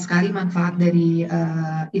 Banyak sekali manfaat dari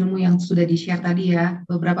ilmu yang sudah di-share tadi ya.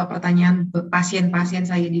 Beberapa pertanyaan pasien-pasien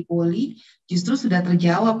saya di poli justru sudah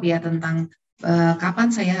terjawab ya tentang kapan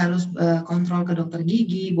saya harus kontrol ke dokter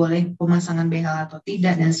gigi, boleh pemasangan behel atau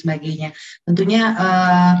tidak, dan sebagainya. Tentunya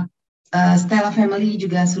Stella Family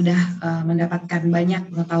juga sudah mendapatkan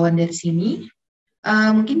banyak pengetahuan dari sini.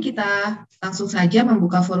 Mungkin kita langsung saja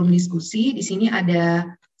membuka forum diskusi. Di sini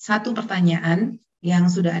ada satu pertanyaan yang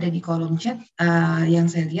sudah ada di kolom chat yang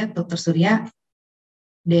saya lihat Dokter Surya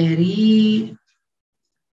dari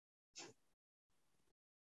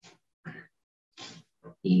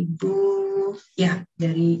Ibu, ya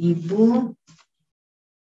dari Ibu.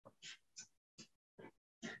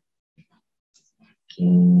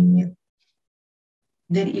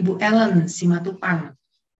 Dari Ibu Ellen Simatupang.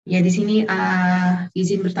 Ya, di sini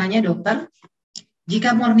izin bertanya dokter,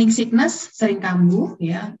 jika morning sickness sering kambuh,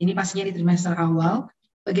 ya, ini pastinya di trimester awal,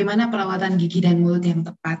 bagaimana perawatan gigi dan mulut yang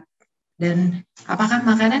tepat? Dan apakah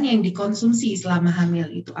makanan yang dikonsumsi selama hamil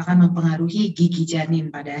itu akan mempengaruhi gigi janin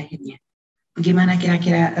pada akhirnya? Bagaimana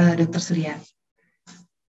kira-kira Dokter Surya?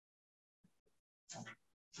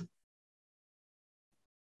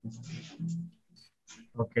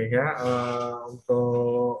 Oke ya,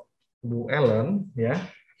 untuk Bu Ellen ya.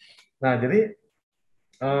 Nah, jadi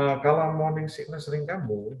kalau morning sickness sering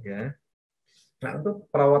kambuh ya, nah untuk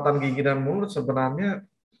perawatan gigi dan mulut sebenarnya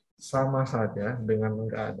sama saja dengan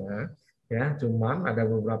nggak ada ya, cuman ada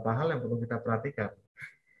beberapa hal yang perlu kita perhatikan.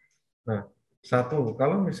 Nah, satu,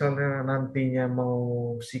 kalau misalnya nantinya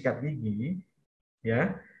mau sikat gigi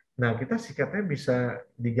ya, nah kita sikatnya bisa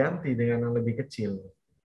diganti dengan yang lebih kecil.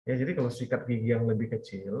 Ya, jadi kalau sikat gigi yang lebih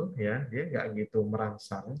kecil ya, dia nggak gitu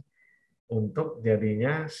merangsang untuk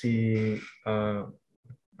jadinya si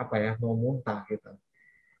apa ya, mau muntah gitu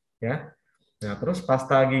ya. Nah, terus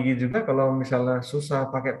pasta gigi juga kalau misalnya susah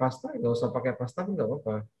pakai pasta, nggak usah pakai pasta pun nggak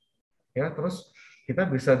apa-apa. Ya, terus kita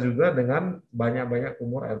bisa juga dengan banyak-banyak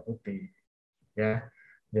kumur air putih. Ya,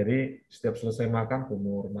 jadi setiap selesai makan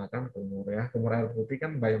kumur ya. Kumur air putih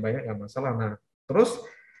kan banyak-banyak nggak masalah.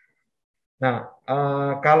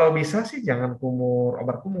 Kalau bisa sih jangan kumur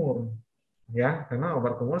obat kumur, ya, karena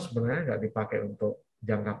obat kumur sebenarnya nggak dipakai untuk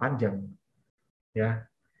jangka panjang, ya.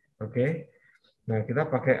 Oke. Nah, kita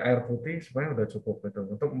pakai air putih sebenarnya udah cukup gitu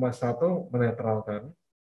untuk satu menetralkan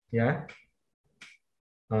ya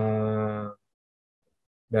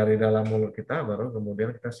dari dalam mulut kita, baru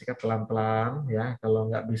kemudian kita sikat pelan-pelan ya. Kalau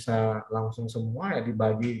nggak bisa langsung semua ya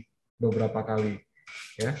dibagi beberapa kali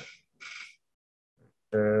ya.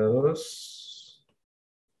 Terus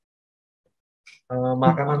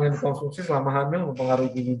makanan yang dikonsumsi selama hamil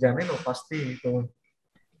mempengaruhi gigi janin, pasti itu.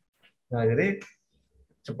 Nah, jadi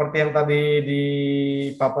seperti yang tadi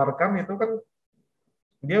dipaparkan itu kan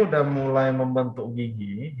dia udah mulai membentuk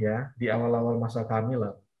gigi ya di awal-awal masa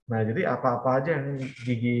kehamilan. Nah, jadi apa-apa aja yang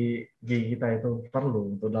gigi kita itu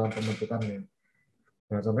perlu untuk dalam pembentukannya.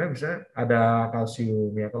 Nah, contohnya bisa ada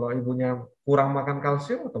kalsium ya. Kalau ibunya kurang makan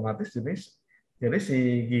kalsium, otomatis jadi si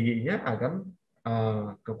giginya akan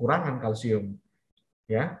kekurangan kalsium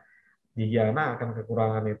ya. Gigi anak akan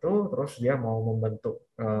kekurangan itu, terus dia mau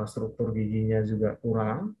membentuk struktur giginya juga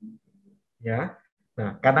kurang ya.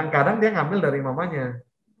 Nah, kadang-kadang dia ngambil dari mamanya.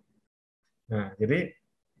 Nah, jadi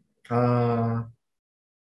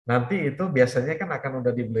nanti itu biasanya kan akan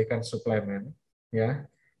udah diberikan suplemen ya.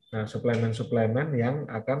 Nah, suplemen-suplemen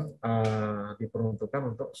yang akan diperuntukkan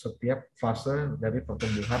untuk setiap fase dari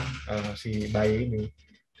pertumbuhan si bayi ini.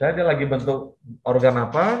 Saya dia lagi bentuk organ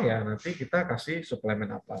apa, ya nanti kita kasih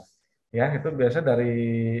suplemen apa. Ya, itu biasa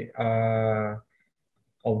dari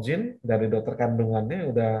Ojin, dari dokter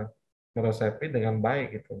kandungannya udah meresepin dengan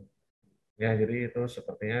baik gitu. Ya, jadi itu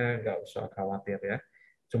sepertinya nggak usah khawatir ya.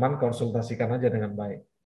 Cuman konsultasikan aja dengan baik.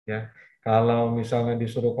 Ya, kalau misalnya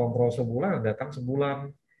disuruh kontrol sebulan, datang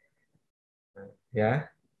sebulan. ya.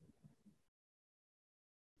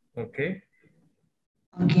 Oke.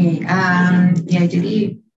 Ya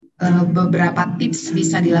jadi beberapa tips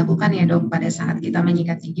bisa dilakukan ya dok pada saat kita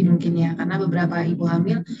menyikat gigi mungkin ya, karena beberapa ibu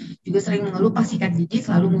hamil juga sering mengeluh pas sikat gigi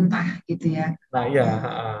selalu muntah gitu ya. Nah iya,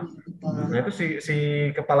 Betul. nah itu si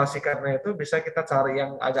kepala sikatnya itu bisa kita cari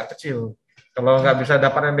yang agak kecil. Kalau nggak bisa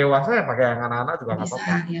dapat yang dewasa ya pakai yang anak-anak juga nggak Bisa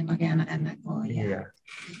apa-apa. ya pakai anak-anak. Oh ya. Iya.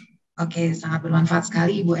 Oke, sangat bermanfaat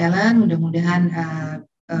sekali Ibu Ellen. Mudah-mudahan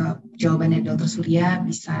jawabannya Dokter Surya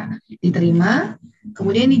bisa diterima.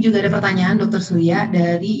 Kemudian ini juga ada pertanyaan Dokter Surya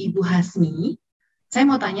dari Ibu Hasmi. Saya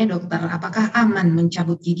mau tanya dokter, apakah aman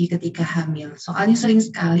mencabut gigi ketika hamil? Soalnya sering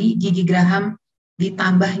sekali gigi geraham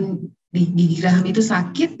gigi geraham itu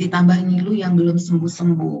sakit ditambah ngilu yang belum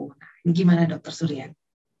sembuh-sembuh. Nah, ini gimana Dokter Surya?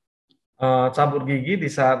 Cabut gigi di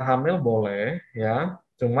saat hamil boleh ya,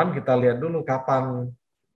 cuman kita lihat dulu kapan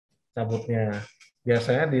cabutnya.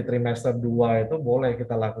 Biasanya di trimester 2 itu boleh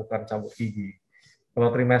kita lakukan cabut gigi.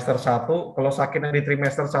 Kalau trimester 1, kalau sakitnya di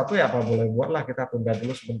trimester 1 ya apa boleh buatlah, kita tunda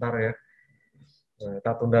dulu sebentar ya. Nah,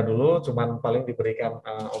 kita tunda dulu, cuman paling diberikan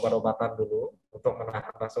obat-obatan dulu untuk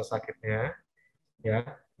menahan rasa sakitnya ya.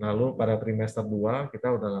 Lalu pada trimester 2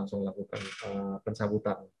 kita udah langsung lakukan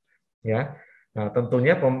pencabutan ya. Nah,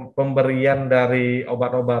 tentunya pemberian dari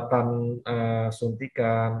obat-obatan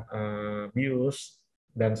suntikan, bius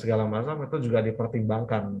dan segala macam itu juga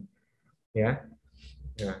dipertimbangkan ya.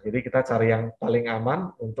 Nah, jadi kita cari yang paling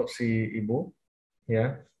aman untuk si ibu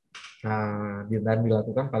ya. Nah, dan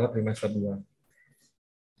dilakukan pada trimester 2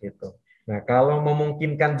 gitu. Nah, kalau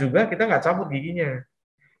memungkinkan juga kita nggak cabut giginya.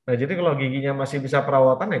 Nah, jadi kalau giginya masih bisa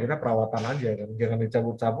perawatan ya kita perawatan aja kan. Jangan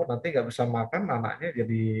dicabut-cabut, nanti nggak bisa makan, anaknya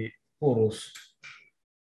jadi kurus.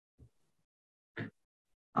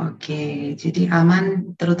 Oke, jadi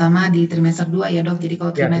aman terutama di trimester 2 ya dok. Jadi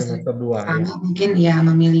kalau trimester 2 pertama ya. mungkin ya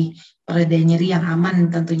memilih pereda nyeri yang aman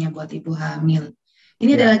tentunya buat ibu hamil.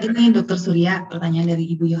 Ini ada lagi nih Dokter Surya, pertanyaan dari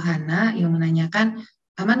Ibu Yohana yang menanyakan,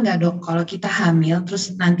 aman nggak dok kalau kita hamil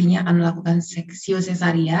terus nantinya akan melakukan seksio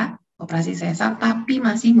sesaria, operasi sesar, tapi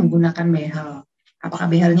masih menggunakan behel? Apakah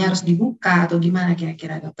behelnya harus dibuka atau gimana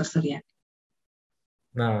kira-kira Dokter Surya?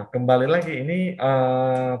 Nah, kembali lagi ini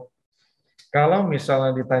kalau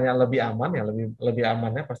misalnya ditanya lebih aman ya lebih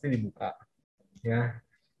amannya pasti dibuka ya.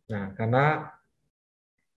 Nah, karena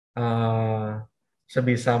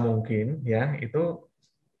sebisa mungkin ya itu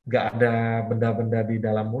nggak ada benda-benda di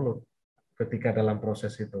dalam mulut ketika dalam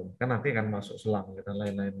proses itu, kan nanti akan masuk selang dan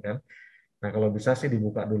lain-lain kan. Nah, kalau bisa sih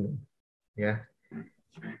dibuka dulu ya.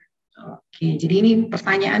 Oke, jadi ini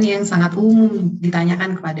pertanyaan yang sangat umum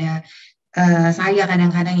ditanyakan kepada saya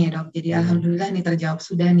kadang-kadang ya dok. Jadi alhamdulillah nih terjawab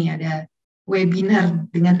sudah nih, ada webinar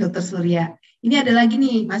dengan Dokter Surya. Ini ada lagi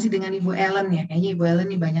nih masih dengan Ibu Ellen ya. Kayaknya Ibu Ellen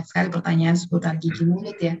nih banyak sekali pertanyaan seputar gigi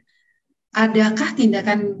mulut ya. Adakah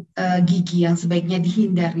tindakan gigi yang sebaiknya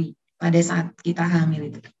dihindari pada saat kita hamil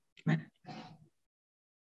itu? Gimana?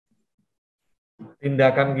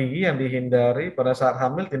 Tindakan gigi yang dihindari pada saat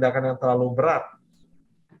hamil, tindakan yang terlalu berat.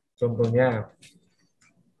 Contohnya,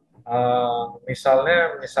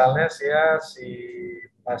 misalnya si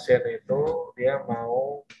pasien itu dia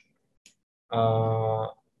mau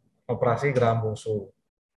operasi geraham bungsu,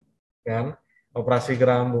 kan? Operasi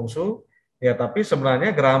geraham bungsu, ya tapi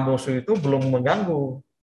sebenarnya geraham bungsu itu belum mengganggu.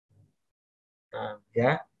 Nah,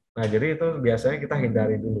 ya, nah jadi itu biasanya kita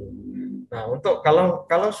hindari dulu. Nah, untuk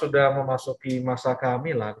kalau sudah memasuki masa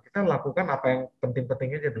kehamilan, kita lakukan apa yang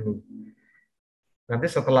penting-penting aja dulu. Nanti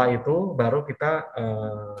setelah itu baru kita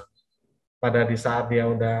pada di saat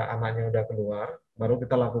anaknya udah keluar, baru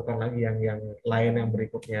kita lakukan lagi yang lain yang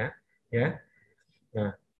berikutnya, ya.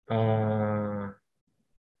 Nah,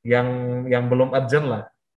 yang belum urgent lah,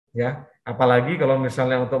 ya. Apalagi kalau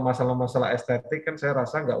misalnya untuk masalah-masalah estetik kan saya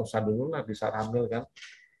rasa nggak usah dulu lah di saat hamil kan.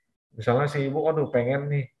 Misalnya si ibu, aduh pengen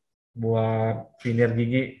nih buat veneer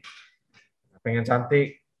gigi, pengen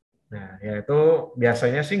cantik. Nah, ya itu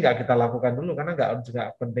biasanya sih nggak kita lakukan dulu karena nggak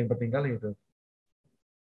penting-penting kali itu.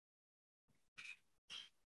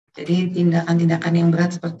 Jadi tindakan-tindakan yang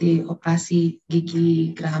berat seperti operasi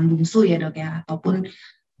gigi geraham bungsu ya dok ya, ataupun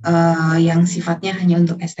yang sifatnya hanya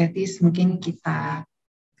untuk estetis mungkin kita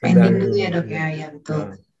pending dulu ya dok ya, ya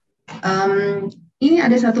betul. Ini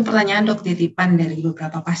ada satu pertanyaan dok titipan dari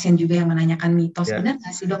beberapa pasien juga yang menanyakan mitos. Benar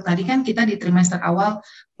nggak sih dok, tadi kan kita di trimester awal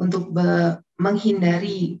untuk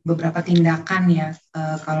menghindari beberapa tindakan ya,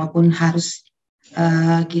 kalaupun harus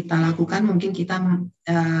kita lakukan mungkin kita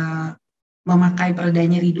memakai pereda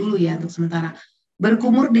nyeri dulu ya untuk sementara.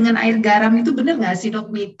 Berkumur dengan air garam itu benar nggak sih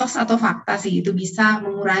dok, mitos atau fakta sih itu bisa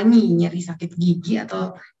mengurangi nyeri sakit gigi,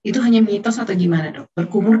 atau itu hanya mitos atau gimana dok?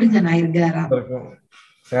 Berkumur dengan air garam.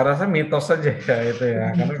 Saya rasa mitos saja ya itu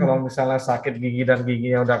ya. Karena kalau misalnya sakit gigi dan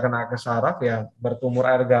giginya udah kena ke saraf ya berkumur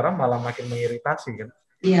air garam malah makin mengiritasi kan.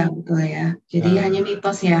 Iya, betul ya. Jadi hanya Nah,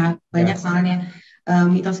 mitos ya. Banyak ya. soalnya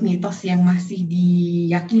mitos-mitos yang masih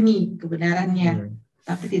diyakini kebenarannya,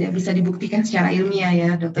 tapi tidak bisa dibuktikan secara ilmiah ya,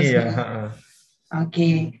 Dokter Iya, Surya. heeh.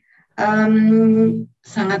 Oke.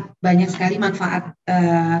 Sangat banyak sekali manfaat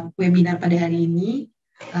webinar pada hari ini.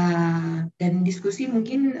 Dan diskusi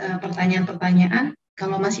mungkin pertanyaan-pertanyaan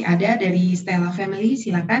kalau masih ada dari Stella Family,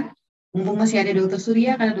 silakan. Mumpung masih ada Dokter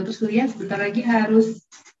Surya, karena Dokter Surya sebentar lagi harus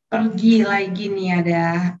pergi lagi nih, ada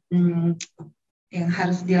yang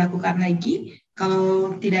harus dilakukan lagi.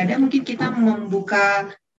 Kalau tidak ada, mungkin kita membuka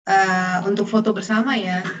untuk foto bersama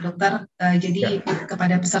ya, Dokter. Jadi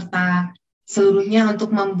kepada peserta seluruhnya untuk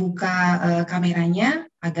membuka kameranya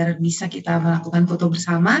agar bisa kita melakukan foto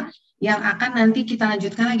bersama yang akan nanti kita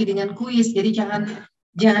lanjutkan lagi dengan kuis. Jadi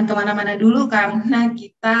jangan kemana-mana dulu karena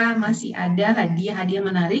kita masih ada hadiah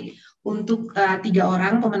menarik untuk 3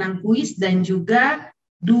 orang pemenang kuis dan juga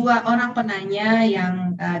 2 orang penanya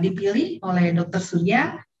yang dipilih oleh Dokter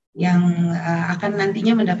Surya yang akan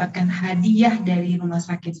nantinya mendapatkan hadiah dari Rumah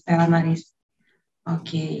Sakit Stella Maris.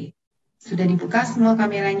 Oke, sudah dibuka semua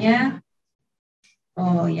kameranya?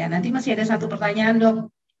 Oh ya, nanti masih ada 1 pertanyaan, Dok.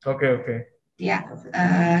 Oke. Ya,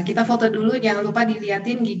 kita foto dulu, jangan lupa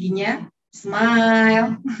dilihatin giginya.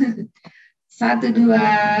 Smile. 1,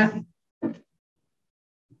 2.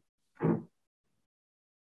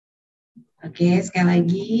 Oke, sekali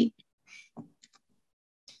lagi.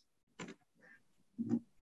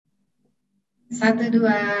 Satu,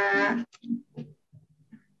 2.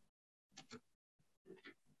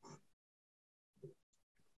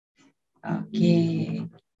 Oke.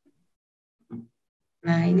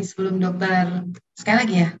 Nah, ini sebelum dokter. Sekali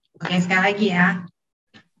lagi ya. Oke, sekali lagi ya.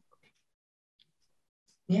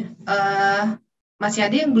 Ya, masih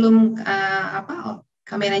ada yang belum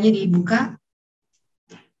kameranya dibuka.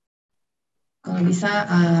 Kalau bisa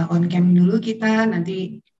on cam dulu kita,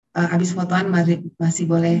 nanti habis fotoan masih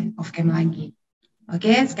boleh off cam lagi.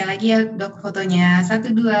 Oke, sekali lagi ya Dok fotonya.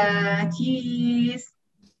 1, 2, cheese.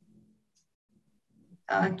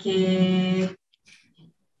 Oke.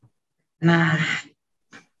 Nah,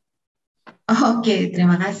 oke,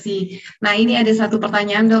 terima kasih. Nah, ini ada 1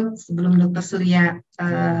 pertanyaan Dok sebelum Dokter Surya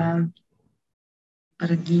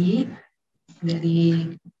pergi dari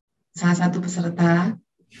salah satu peserta.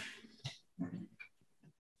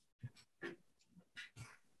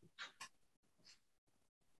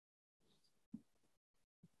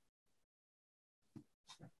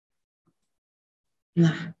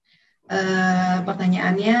 Nah,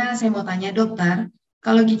 pertanyaannya saya mau tanya Dokter,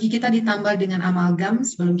 kalau gigi kita ditambal dengan amalgam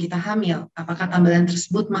sebelum kita hamil, apakah tambalan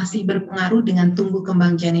tersebut masih berpengaruh dengan tumbuh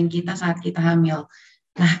kembang janin kita saat kita hamil?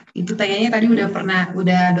 Nah, itu kayaknya tadi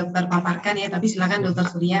udah Dokter paparkan ya, tapi silakan Dokter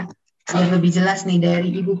Surya biar lebih jelas nih dari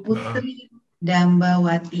Ibu Putri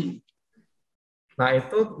Dambawati. Nah,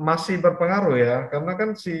 itu masih berpengaruh ya, karena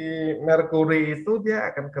kan si merkuri itu dia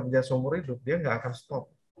akan kerja seumur hidup, dia nggak akan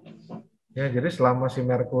stop. Ya, jadi selama si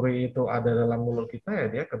merkuri itu ada dalam mulut kita ya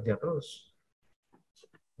dia kerja terus.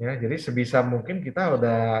 Ya, jadi sebisa mungkin kita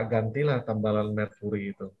udah gantilah tambalan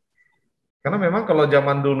merkuri itu. Karena memang kalau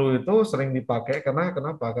zaman dulu itu sering dipakai karena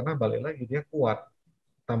kenapa? Karena balik lagi dia kuat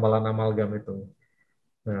tambalan amalgam itu.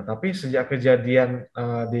 Nah, tapi sejak kejadian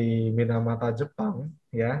di Minamata Jepang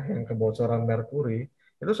ya yang kebocoran merkuri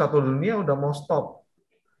itu satu dunia udah mau stop.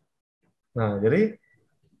 Nah, jadi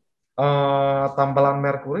tambalan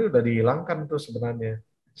merkuri udah dihilangkan tuh sebenarnya.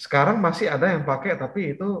 Sekarang masih ada yang pakai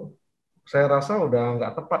tapi itu saya rasa udah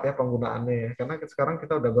nggak tepat ya penggunaannya ya. Karena sekarang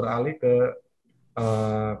kita udah beralih ke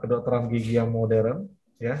kedokteran gigi yang modern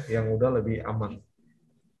ya, yang udah lebih aman.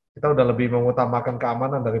 Kita udah lebih mengutamakan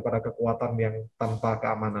keamanan daripada kekuatan yang tanpa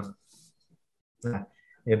keamanan. Nah,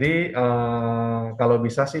 jadi kalau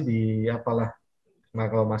bisa sih apalah. Nah,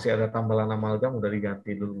 kalau masih ada tambalan amalgam udah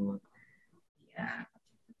diganti dulu.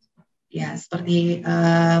 Ya, seperti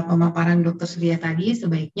pemaparan Dokter Surya tadi,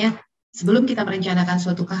 sebaiknya sebelum kita merencanakan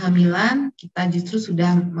suatu kehamilan, kita justru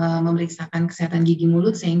sudah memeriksakan kesehatan gigi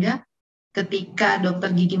mulut sehingga ketika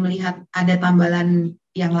dokter gigi melihat ada tambalan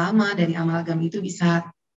yang lama dari amalgam itu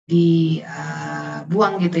bisa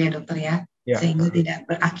dibuang gitu ya dokter ya, sehingga tidak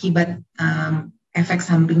berakibat efek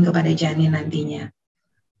samping kepada janin nantinya.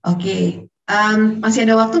 Oke. Masih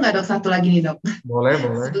ada waktu nggak dok? 1 lagi nih dok. Boleh.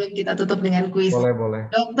 Sebelum kita tutup dengan kuis.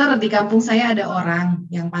 Boleh. Dokter, di kampung saya ada orang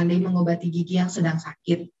yang pandai mengobati gigi yang sedang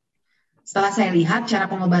sakit. Setelah saya lihat,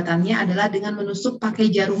 cara pengobatannya adalah dengan menusuk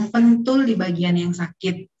pakai jarum pentul di bagian yang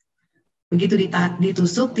sakit. begitu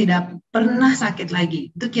ditusuk tidak pernah sakit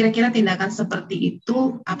lagi. Itu kira-kira tindakan seperti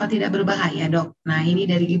itu apa tidak berbahaya, Dok? Nah, ini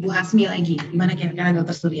dari Ibu Hasmi lagi. Gimana kira-kira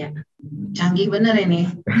Dokter Surya? Canggih bener ini.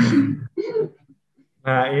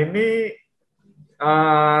 Nah, ini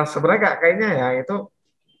sebenarnya kayaknya ya itu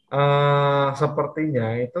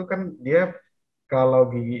sepertinya itu kan dia kalau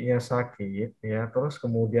giginya sakit ya terus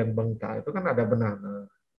kemudian bengkak itu kan ada benana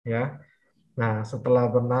ya. Nah,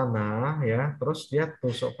 setelah bernanah ya, terus dia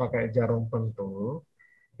tusuk pakai jarum pentul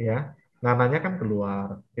ya. Nananya kan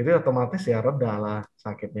keluar. Jadi otomatis ya reda lah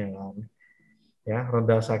sakitnya kan. Ya,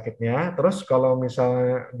 reda sakitnya. Terus kalau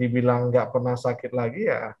misalnya dibilang nggak pernah sakit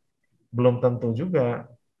lagi ya belum tentu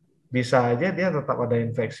juga. Bisa aja dia tetap ada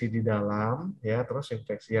infeksi di dalam ya, terus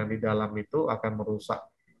infeksi yang di dalam itu akan merusak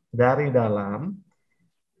dari dalam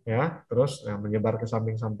ya, terus menyebar ke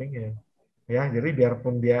samping-sampingnya. Ya, jadi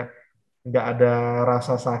biarpun dia nggak ada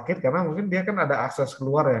rasa sakit karena mungkin dia kan ada akses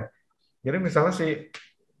keluar ya. Jadi misalnya si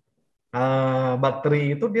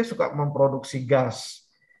bakteri itu dia suka memproduksi gas.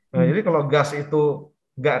 Nah, jadi kalau gas itu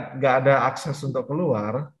nggak ada akses untuk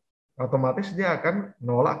keluar, otomatis dia akan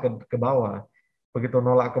nolak ke bawah. Begitu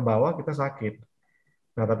nolak ke bawah kita sakit.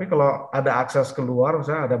 Nah, tapi kalau ada akses keluar,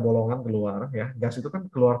 misalnya ada bolongan keluar, ya gas itu kan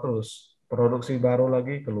keluar terus. Produksi baru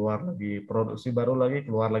lagi, keluar lagi. Produksi baru lagi,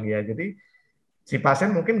 keluar lagi ya. Jadi si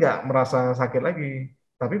pasien mungkin nggak merasa sakit lagi,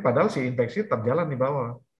 tapi padahal si infeksi terjalan di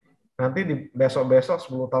bawah. Nanti di besok-besok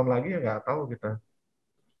 10 tahun lagi ya nggak tahu kita.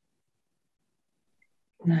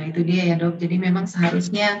 Nah, itu dia ya, Dok. Jadi memang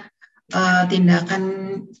seharusnya tindakan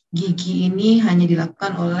gigi ini hanya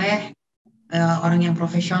dilakukan oleh orang yang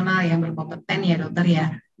profesional, yang berkompeten ya, Dokter ya.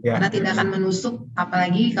 Ya, Karena tindakan menusuk,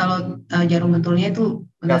 apalagi kalau jarum bentulnya itu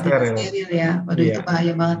benar nggak tidak steril. steril ya. Waduh, Iya, itu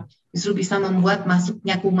bahaya banget. Justru bisa membuat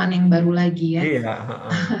masuknya kuman yang baru lagi ya. iya.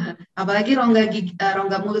 Apalagi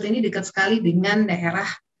rongga mulut ini dekat sekali dengan daerah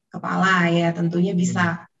kepala ya, tentunya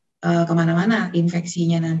bisa kemana-mana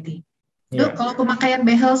infeksinya nanti. Dok, Iya. kalau pemakaian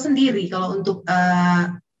behel sendiri, kalau untuk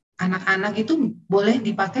anak-anak itu boleh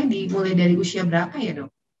dipakai mulai dari usia berapa ya,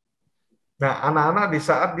 Dok? Nah, anak-anak di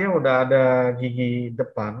saat dia udah ada gigi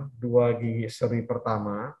depan, 2 gigi seri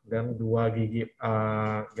pertama dan 2 gigi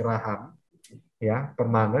geraham, ya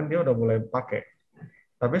permanen dia udah mulai pakai.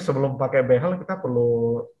 Tapi sebelum pakai behel kita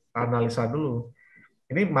perlu analisa dulu.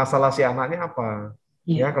 Ini masalah si anaknya apa?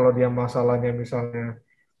 Ya, Iya. kalau dia masalahnya misalnya,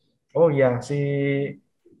 oh ya si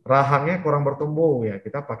rahangnya kurang bertumbuh ya,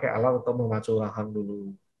 kita pakai alat untuk memacu rahang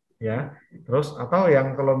dulu. Ya, terus atau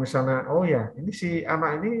yang kalau misalnya, oh ya ini si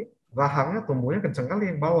anak ini rahangnya tumbuhnya kenceng kali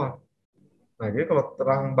yang bawah. Nah, jadi kalau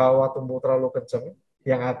terang bawah tumbuh terlalu kenceng,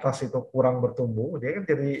 yang atas itu kurang bertumbuh, dia kan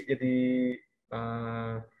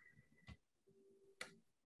uh,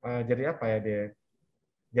 jadi apa ya dia?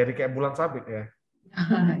 Jadi kayak bulan sabit ya.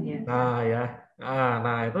 Iya. Nah ya,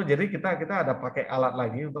 nah itu jadi kita ada pakai alat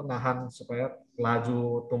lagi untuk nahan supaya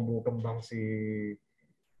laju tumbuh kembang si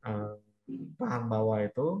uh, tahan bawah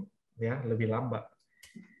itu ya lebih lambat.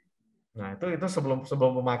 Nah itu sebelum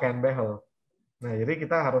sebelum pemakaian behel. Nah jadi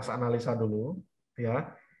kita harus analisa dulu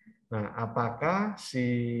ya. Nah apakah si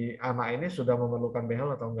anak ini sudah memerlukan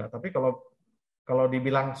behel atau enggak? Tapi kalau kalau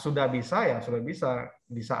dibilang sudah bisa ya sudah bisa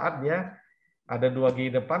di saat dia ada 2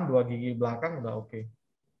 gigi depan, 2 gigi belakang udah oke.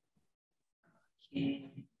 Oke.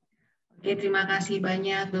 Oke, terima kasih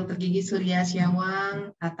banyak Dokter Gigi Surya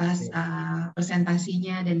Siawang atas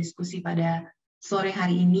presentasinya dan diskusi pada sore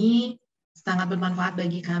hari ini. Sangat bermanfaat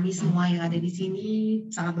bagi kami semua yang ada di sini.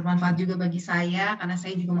 Sangat bermanfaat juga bagi saya karena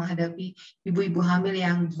saya juga menghadapi ibu-ibu hamil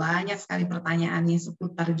yang banyak sekali pertanyaannya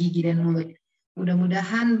seputar gigi dan mulut.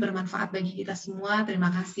 Mudah-mudahan bermanfaat bagi kita semua. Terima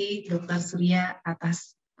kasih Dokter Surya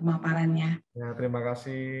atas pemaparannya. Ya, terima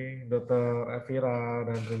kasih Dokter Evira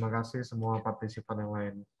dan terima kasih semua partisipan yang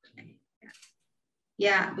lain.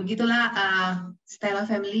 Ya, begitulah Stella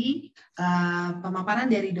Family, pemaparan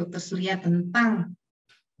dari Dokter Surya tentang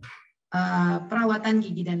perawatan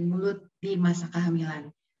gigi dan mulut di masa kehamilan.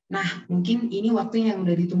 Nah, mungkin ini waktu yang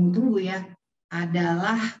udah ditunggu-tunggu ya,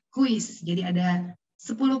 adalah kuis. Jadi ada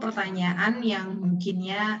 10 pertanyaan yang mungkin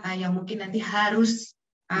nanti harus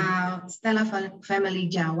Stella Family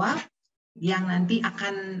jawab, yang nanti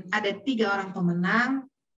akan ada 3 orang pemenang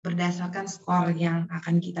berdasarkan skor yang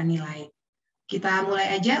akan kita nilai. Kita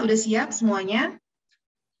mulai aja, udah siap semuanya?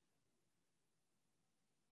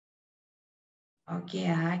 Oke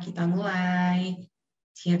ya, kita mulai.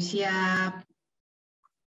 Siap-siap.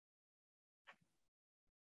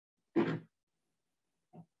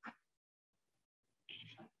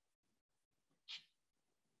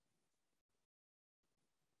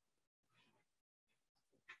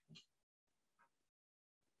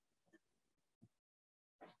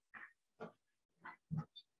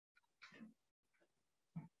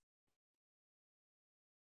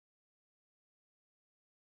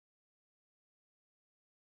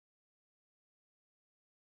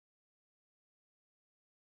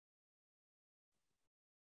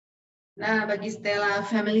 Nah, bagi Stella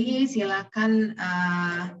Family, silakan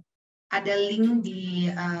ada link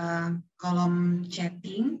di kolom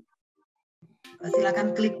chatting.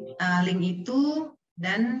 Silakan klik link itu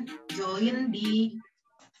dan join di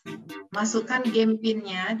masukkan game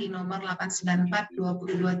PIN-nya di nomor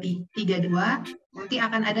 894-2232. Nanti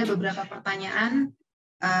akan ada beberapa pertanyaan.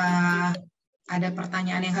 Ada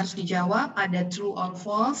pertanyaan yang harus dijawab, ada true or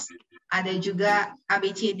false, ada juga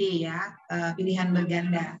ABCD ya, pilihan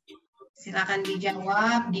berganda. Silakan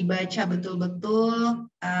dijawab, dibaca betul-betul.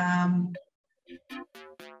 3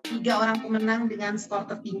 orang pemenang dengan skor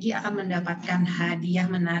tertinggi akan mendapatkan hadiah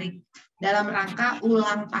menarik dalam rangka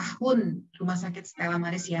ulang tahun Rumah Sakit Stella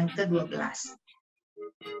Maris yang ke-12.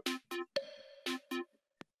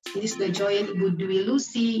 Ini sudah join Ibu Dwi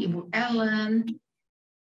Lucy, Ibu Ellen,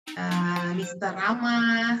 Mr.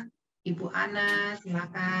 Rama, Ibu Ana,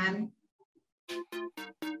 silakan.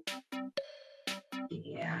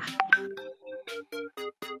 Iya.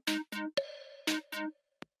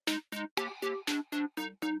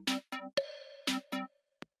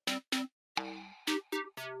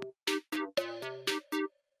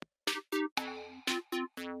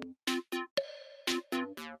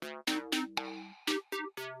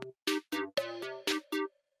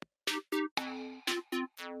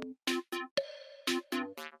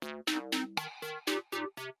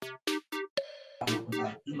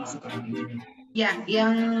 Ya,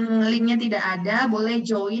 yang linknya tidak ada, boleh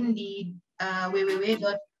join di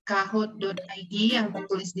www.kahoot.id yang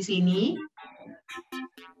tertulis di sini,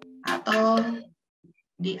 atau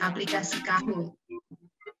di aplikasi Kahoot.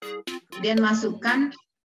 Kemudian masukkan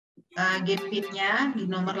game PIN-nya di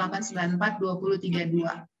nomor 894-2032.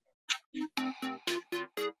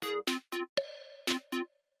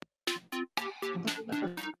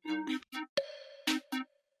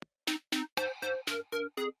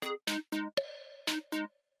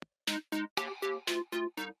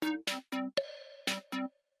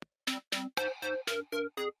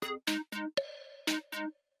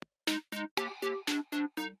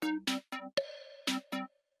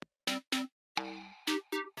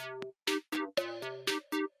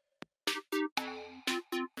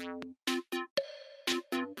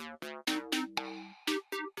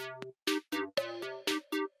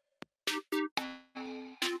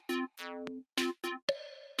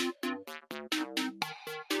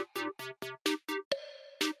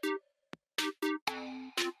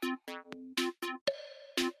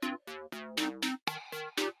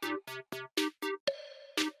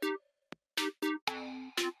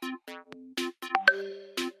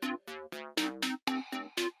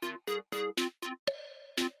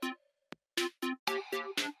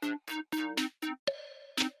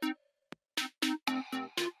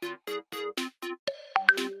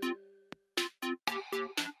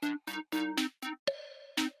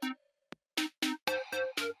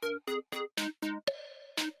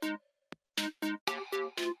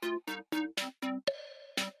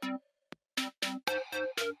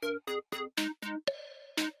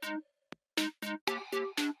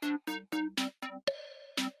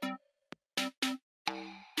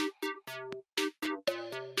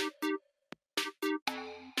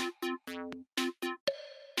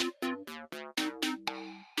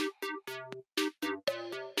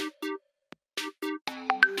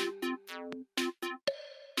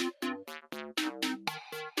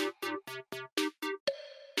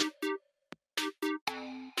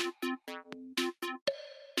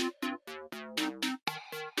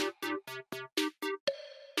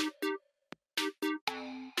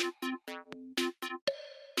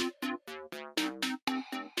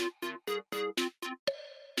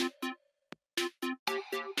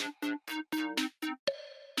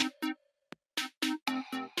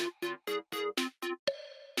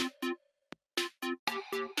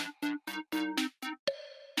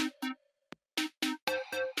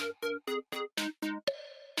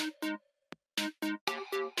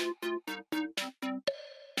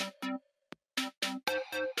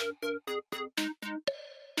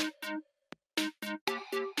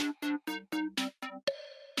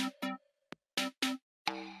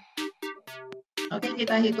 Oke,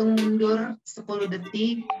 kita hitung mundur 10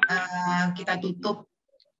 detik. Kita tutup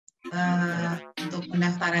untuk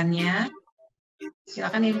pendaftarannya.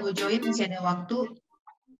 Silakan yang mau join, masih ada waktu.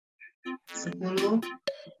 10, 9,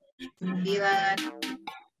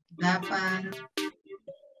 8,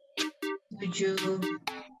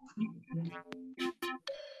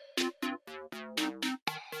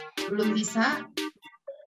 7, belum bisa?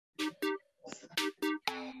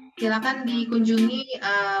 Silakan dikunjungi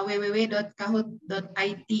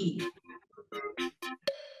www.kahoot.it.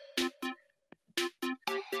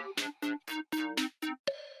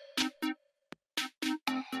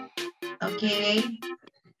 Oke.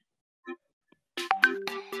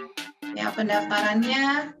 Ya,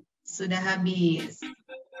 pendaftarannya sudah habis.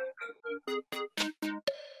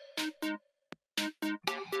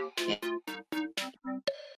 Oke.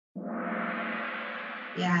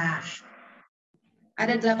 Ya,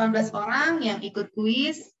 ada 18 orang yang ikut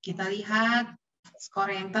kuis. Kita lihat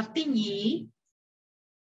skor yang tertinggi.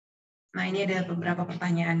 Nah, ini ada beberapa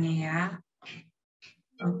pertanyaannya ya.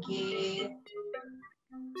 Oke.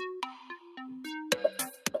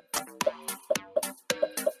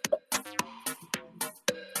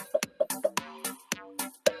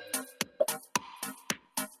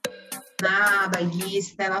 Nah, bagi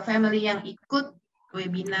Stella Family yang ikut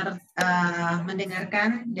webinar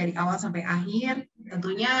mendengarkan dari awal sampai akhir,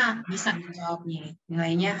 tentunya bisa menjawabnya.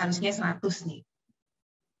 Nilainya harusnya 100 nih.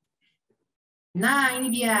 Nah,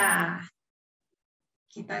 ini dia.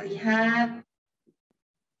 Kita lihat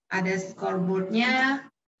ada scoreboard-nya.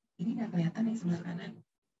 Ini nggak kelihatan yang sebelah kanan.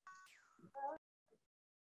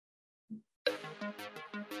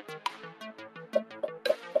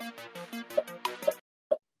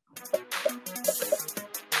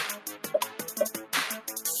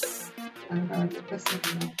 Kalau kita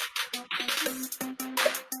sedang.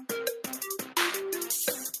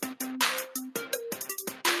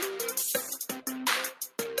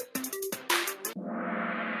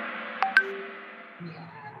 Ya,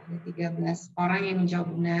 ada 13 orang yang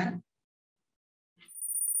menjawab benar.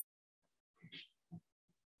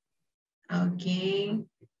 Oke,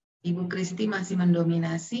 Ibu Kristi masih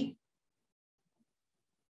mendominasi.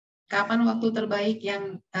 Kapan waktu terbaik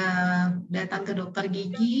yang datang ke dokter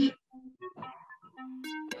gigi?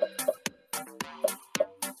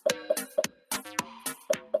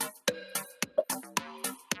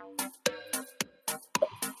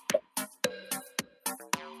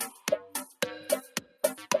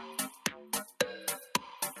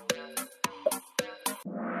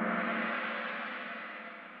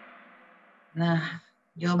 Nah,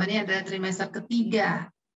 jawabannya adalah trimester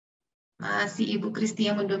ketiga. Masih Ibu Kristi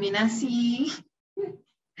yang mendominasi.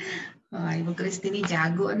 Wah, Ibu Kristi ini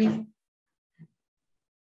jago nih.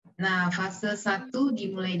 Nah, fase 1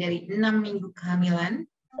 dimulai dari 6 minggu kehamilan.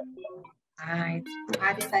 Nah, itu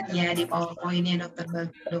ada tadi ya di PowerPoint-nya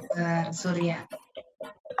Dokter Surya.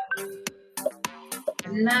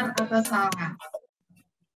 Benar atau salah?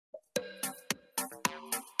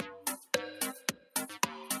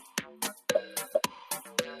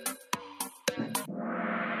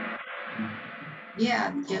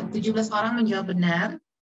 Ya, 17 orang menjawab benar.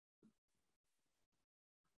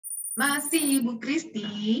 Masih Ibu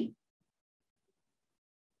Kristi.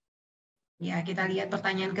 Ya, kita lihat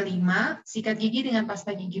pertanyaan kelima. Sikat gigi dengan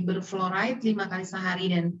pasta gigi berfluoride 5 kali sehari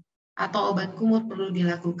dan atau obat kumur perlu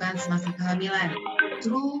dilakukan semasa kehamilan.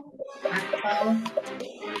 True atau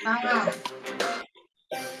salah?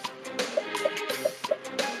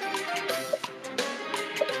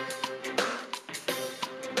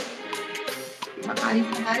 Kali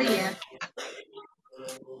sehari ya.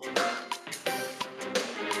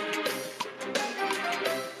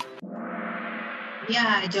 Ya,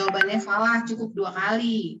 jawabannya salah, cukup 2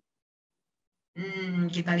 kali.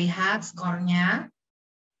 Kita lihat skornya.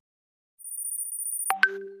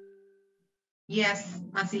 Yes,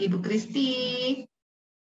 masih Ibu Kristi.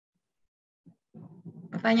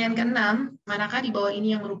 Pertanyaan ke-6, manakah di bawah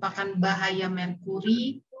ini yang merupakan bahaya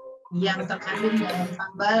merkuri yang terkandung dalam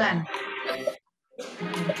tambalan?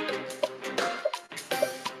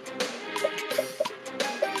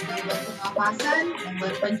 Gangguan pernapasan,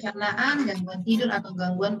 gangguan pencernaan, gangguan tidur, atau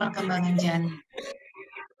gangguan perkembangan janin.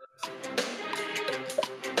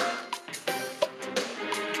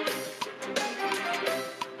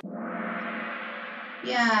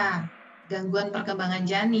 Ya, gangguan perkembangan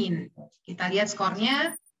janin. Kita lihat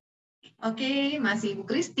skornya. Oke, masih Ibu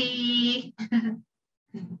Kristi.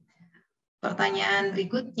 Pertanyaan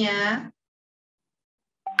berikutnya.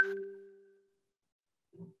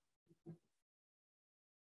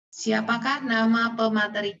 Siapakah nama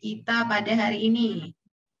pemateri kita pada hari ini?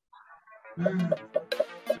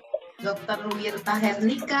 Dokter Wirta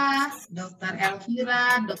Hernika, Dokter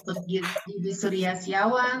Elvira, Dokter Gigi Surya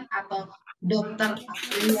Siawang, atau Dokter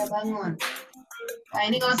Surya Bangun? Nah,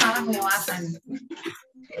 ini kalau salah kelewatan.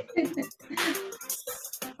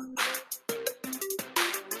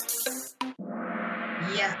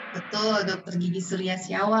 Iya, betul, Dokter Gigi Surya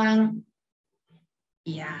Siawang.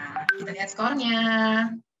 Iya, kita lihat skornya.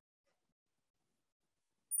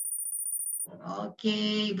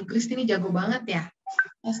 Oke, Ibu Kristi ini jago banget ya.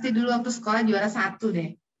 Pasti dulu waktu sekolah juara 1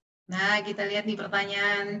 deh. Nah, kita lihat nih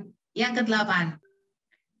pertanyaan yang ke-8.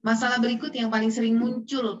 Masalah berikut yang paling sering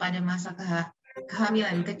muncul pada masa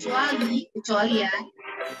kehamilan, kecuali ya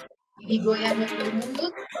gigi goyang di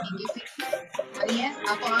mulut, gigi fisik, karies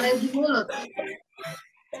atau alergi mulut.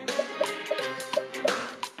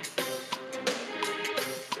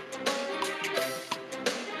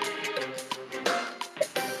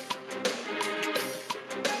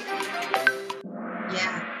 Ya,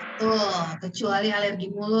 betul. Kecuali alergi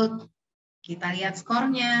mulut. Kita lihat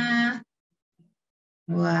skornya.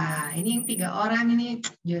 Wah, ini yang 3 orang ini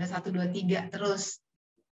juara 1, 2, 3 terus.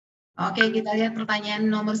 Oke, kita lihat pertanyaan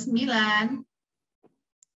nomor 9.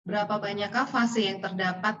 Berapa banyakkah fase yang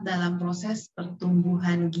terdapat dalam proses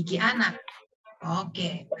pertumbuhan gigi anak?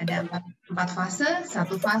 Oke, ada 4 fase,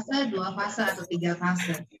 1 fase, 2 fase, atau 3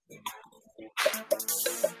 fase.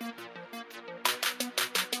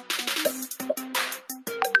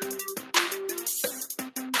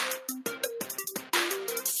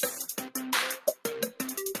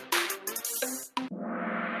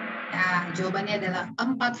 Jawabannya adalah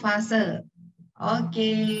 4 fase. Oke,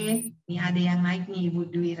 ini ada yang naik nih, Ibu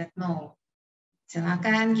Dwi Retno.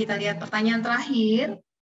 Silakan kita lihat pertanyaan terakhir.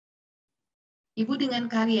 Ibu dengan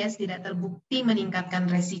karies tidak terbukti meningkatkan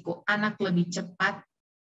resiko anak lebih cepat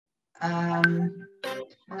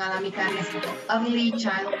mengalami karies atau early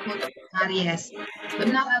childhood karies.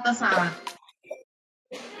 Benar atau salah?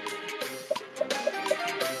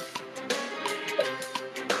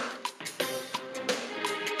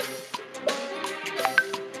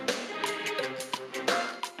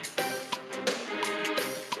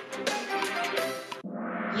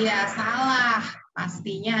 Ya, salah.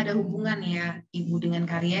 Pastinya ada hubungan ya, Ibu dengan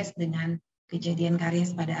karies dengan kejadian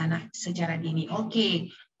karies pada anak secara dini. Oke,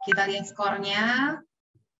 kita lihat skornya.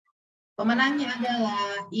 Pemenangnya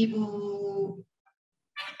adalah Ibu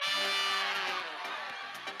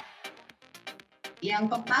yang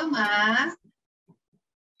pertama,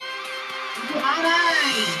 Ibu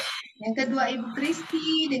Arai. Yang kedua, Ibu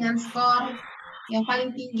Kristi dengan skor yang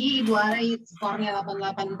paling tinggi. Ibu Arai skornya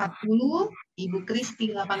 8840, Ibu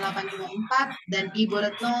Kristi 8824, dan Ibu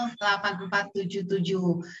Retno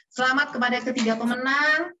 8477. Selamat kepada ketiga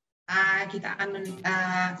pemenang. Kita akan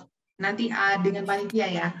nanti dengan panitia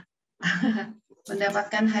ya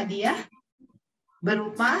mendapatkan hadiah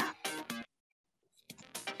berupa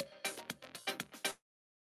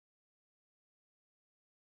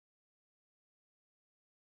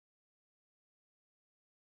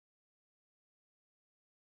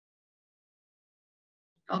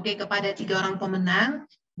Oke, kepada 3 orang pemenang,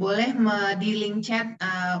 boleh di link chat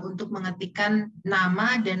untuk mengetikkan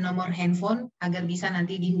nama dan nomor handphone agar bisa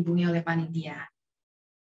nanti dihubungi oleh panitia.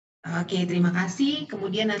 Oke, terima kasih.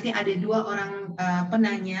 Kemudian nanti ada 2 orang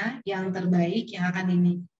penanya yang terbaik yang akan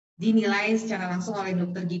dinilai secara langsung oleh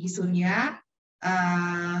Dokter Gigi Surya.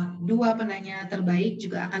 2 penanya terbaik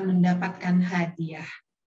juga akan mendapatkan hadiah.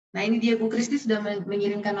 Nah, ini dia Bu Kristi sudah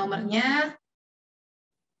mengirimkan nomornya.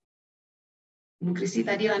 Bu Kristi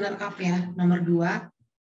tadi runner up ya, nomor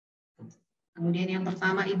 2. Kemudian yang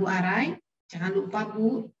pertama Ibu Arai, jangan lupa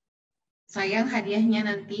Bu, sayang hadiahnya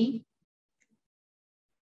nanti.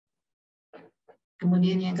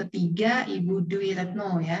 Kemudian yang ketiga Ibu Dwi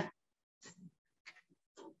Retno ya.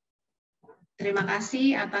 Terima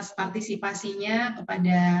kasih atas partisipasinya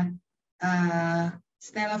kepada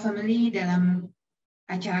Stella Family dalam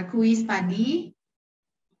acara kuis tadi.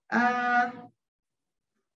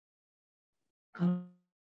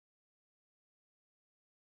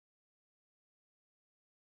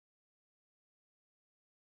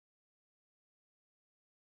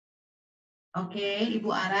 Oke,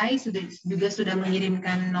 Ibu Arai juga sudah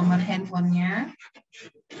mengirimkan nomor handphonenya.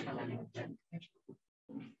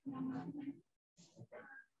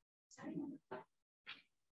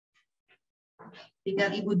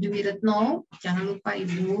 Tinggal Ibu Dwi Retno, jangan lupa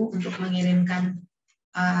Ibu untuk mengirimkan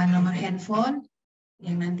nomor handphone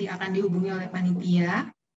yang nanti akan dihubungi oleh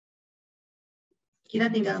panitia.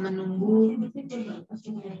 Kita tinggal menunggu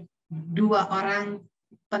 2 orang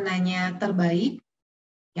penanya terbaik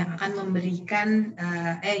yang akan memberikan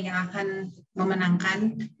yang akan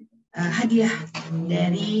memenangkan hadiah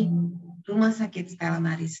dari Rumah Sakit Stella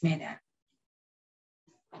Maris Medan.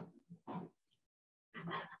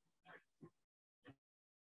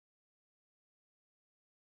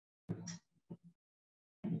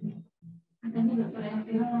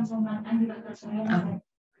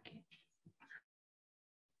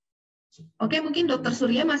 Oke, mungkin Dokter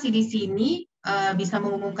Surya masih di sini, bisa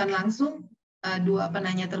mengumumkan langsung 2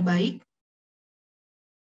 penanya terbaik.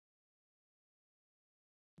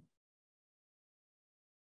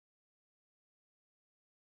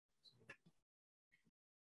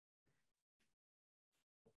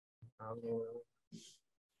 Halo.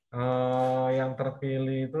 Yang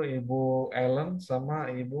terpilih itu Ibu Ellen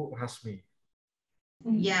sama Ibu Hasmi.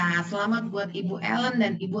 Ya, selamat buat Ibu Ellen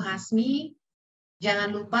dan Ibu Hasmi.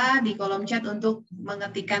 Jangan lupa di kolom chat untuk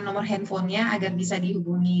mengetikkan nomor handphonenya agar bisa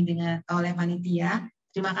dihubungi oleh panitia.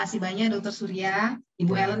 Terima kasih banyak Dokter Surya.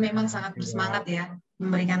 Ibu Ellen memang sangat bersemangat ya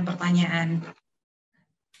memberikan pertanyaan.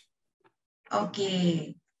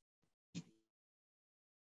 Oke.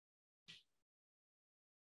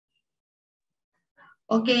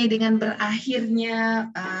 Oke, dengan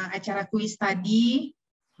berakhirnya acara kuis tadi,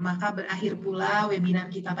 maka berakhir pula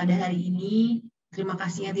webinar kita pada hari ini. Terima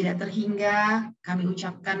kasih yang tidak terhingga kami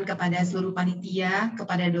ucapkan kepada seluruh panitia,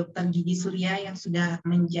 kepada Dokter Gigi Surya yang sudah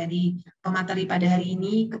menjadi pemateri pada hari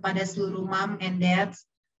ini, kepada seluruh mom and dad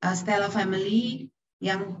Stella Family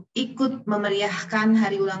yang ikut memeriahkan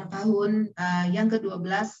hari ulang tahun yang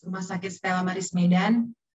ke-12 Rumah Sakit Stella Maris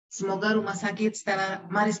Medan. Semoga Rumah Sakit Stella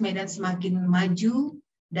Maris Medan semakin maju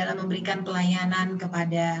dalam memberikan pelayanan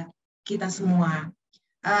kepada kita semua.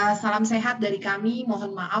 Salam sehat dari kami,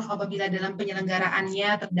 mohon maaf apabila dalam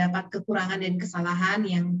penyelenggaraannya terdapat kekurangan dan kesalahan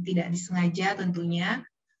yang tidak disengaja tentunya.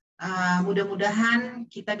 Mudah-mudahan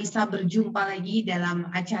kita bisa berjumpa lagi dalam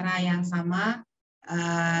acara yang sama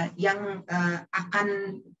yang akan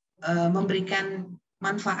memberikan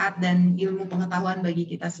manfaat dan ilmu pengetahuan bagi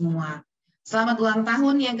kita semua. Selamat ulang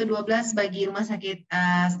tahun yang ke-12 bagi Rumah Sakit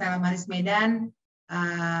Stella Maris Medan.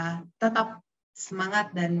 Tetap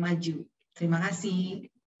semangat dan maju. Terima kasih.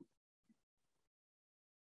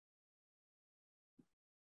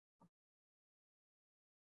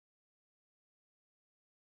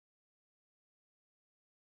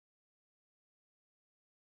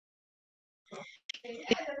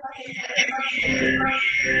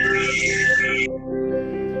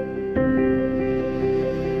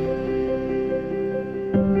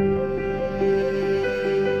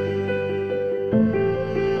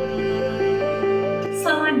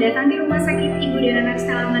 Selamat datang di Rumah Sakit Ibu dan Anak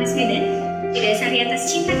Stella Maris Medan. Didasari atas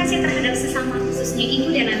cinta kasih terhadap sesama, khususnya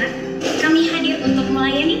ibu dan anak, kami hadir untuk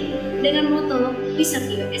melayani dengan moto "We serve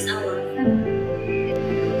you as our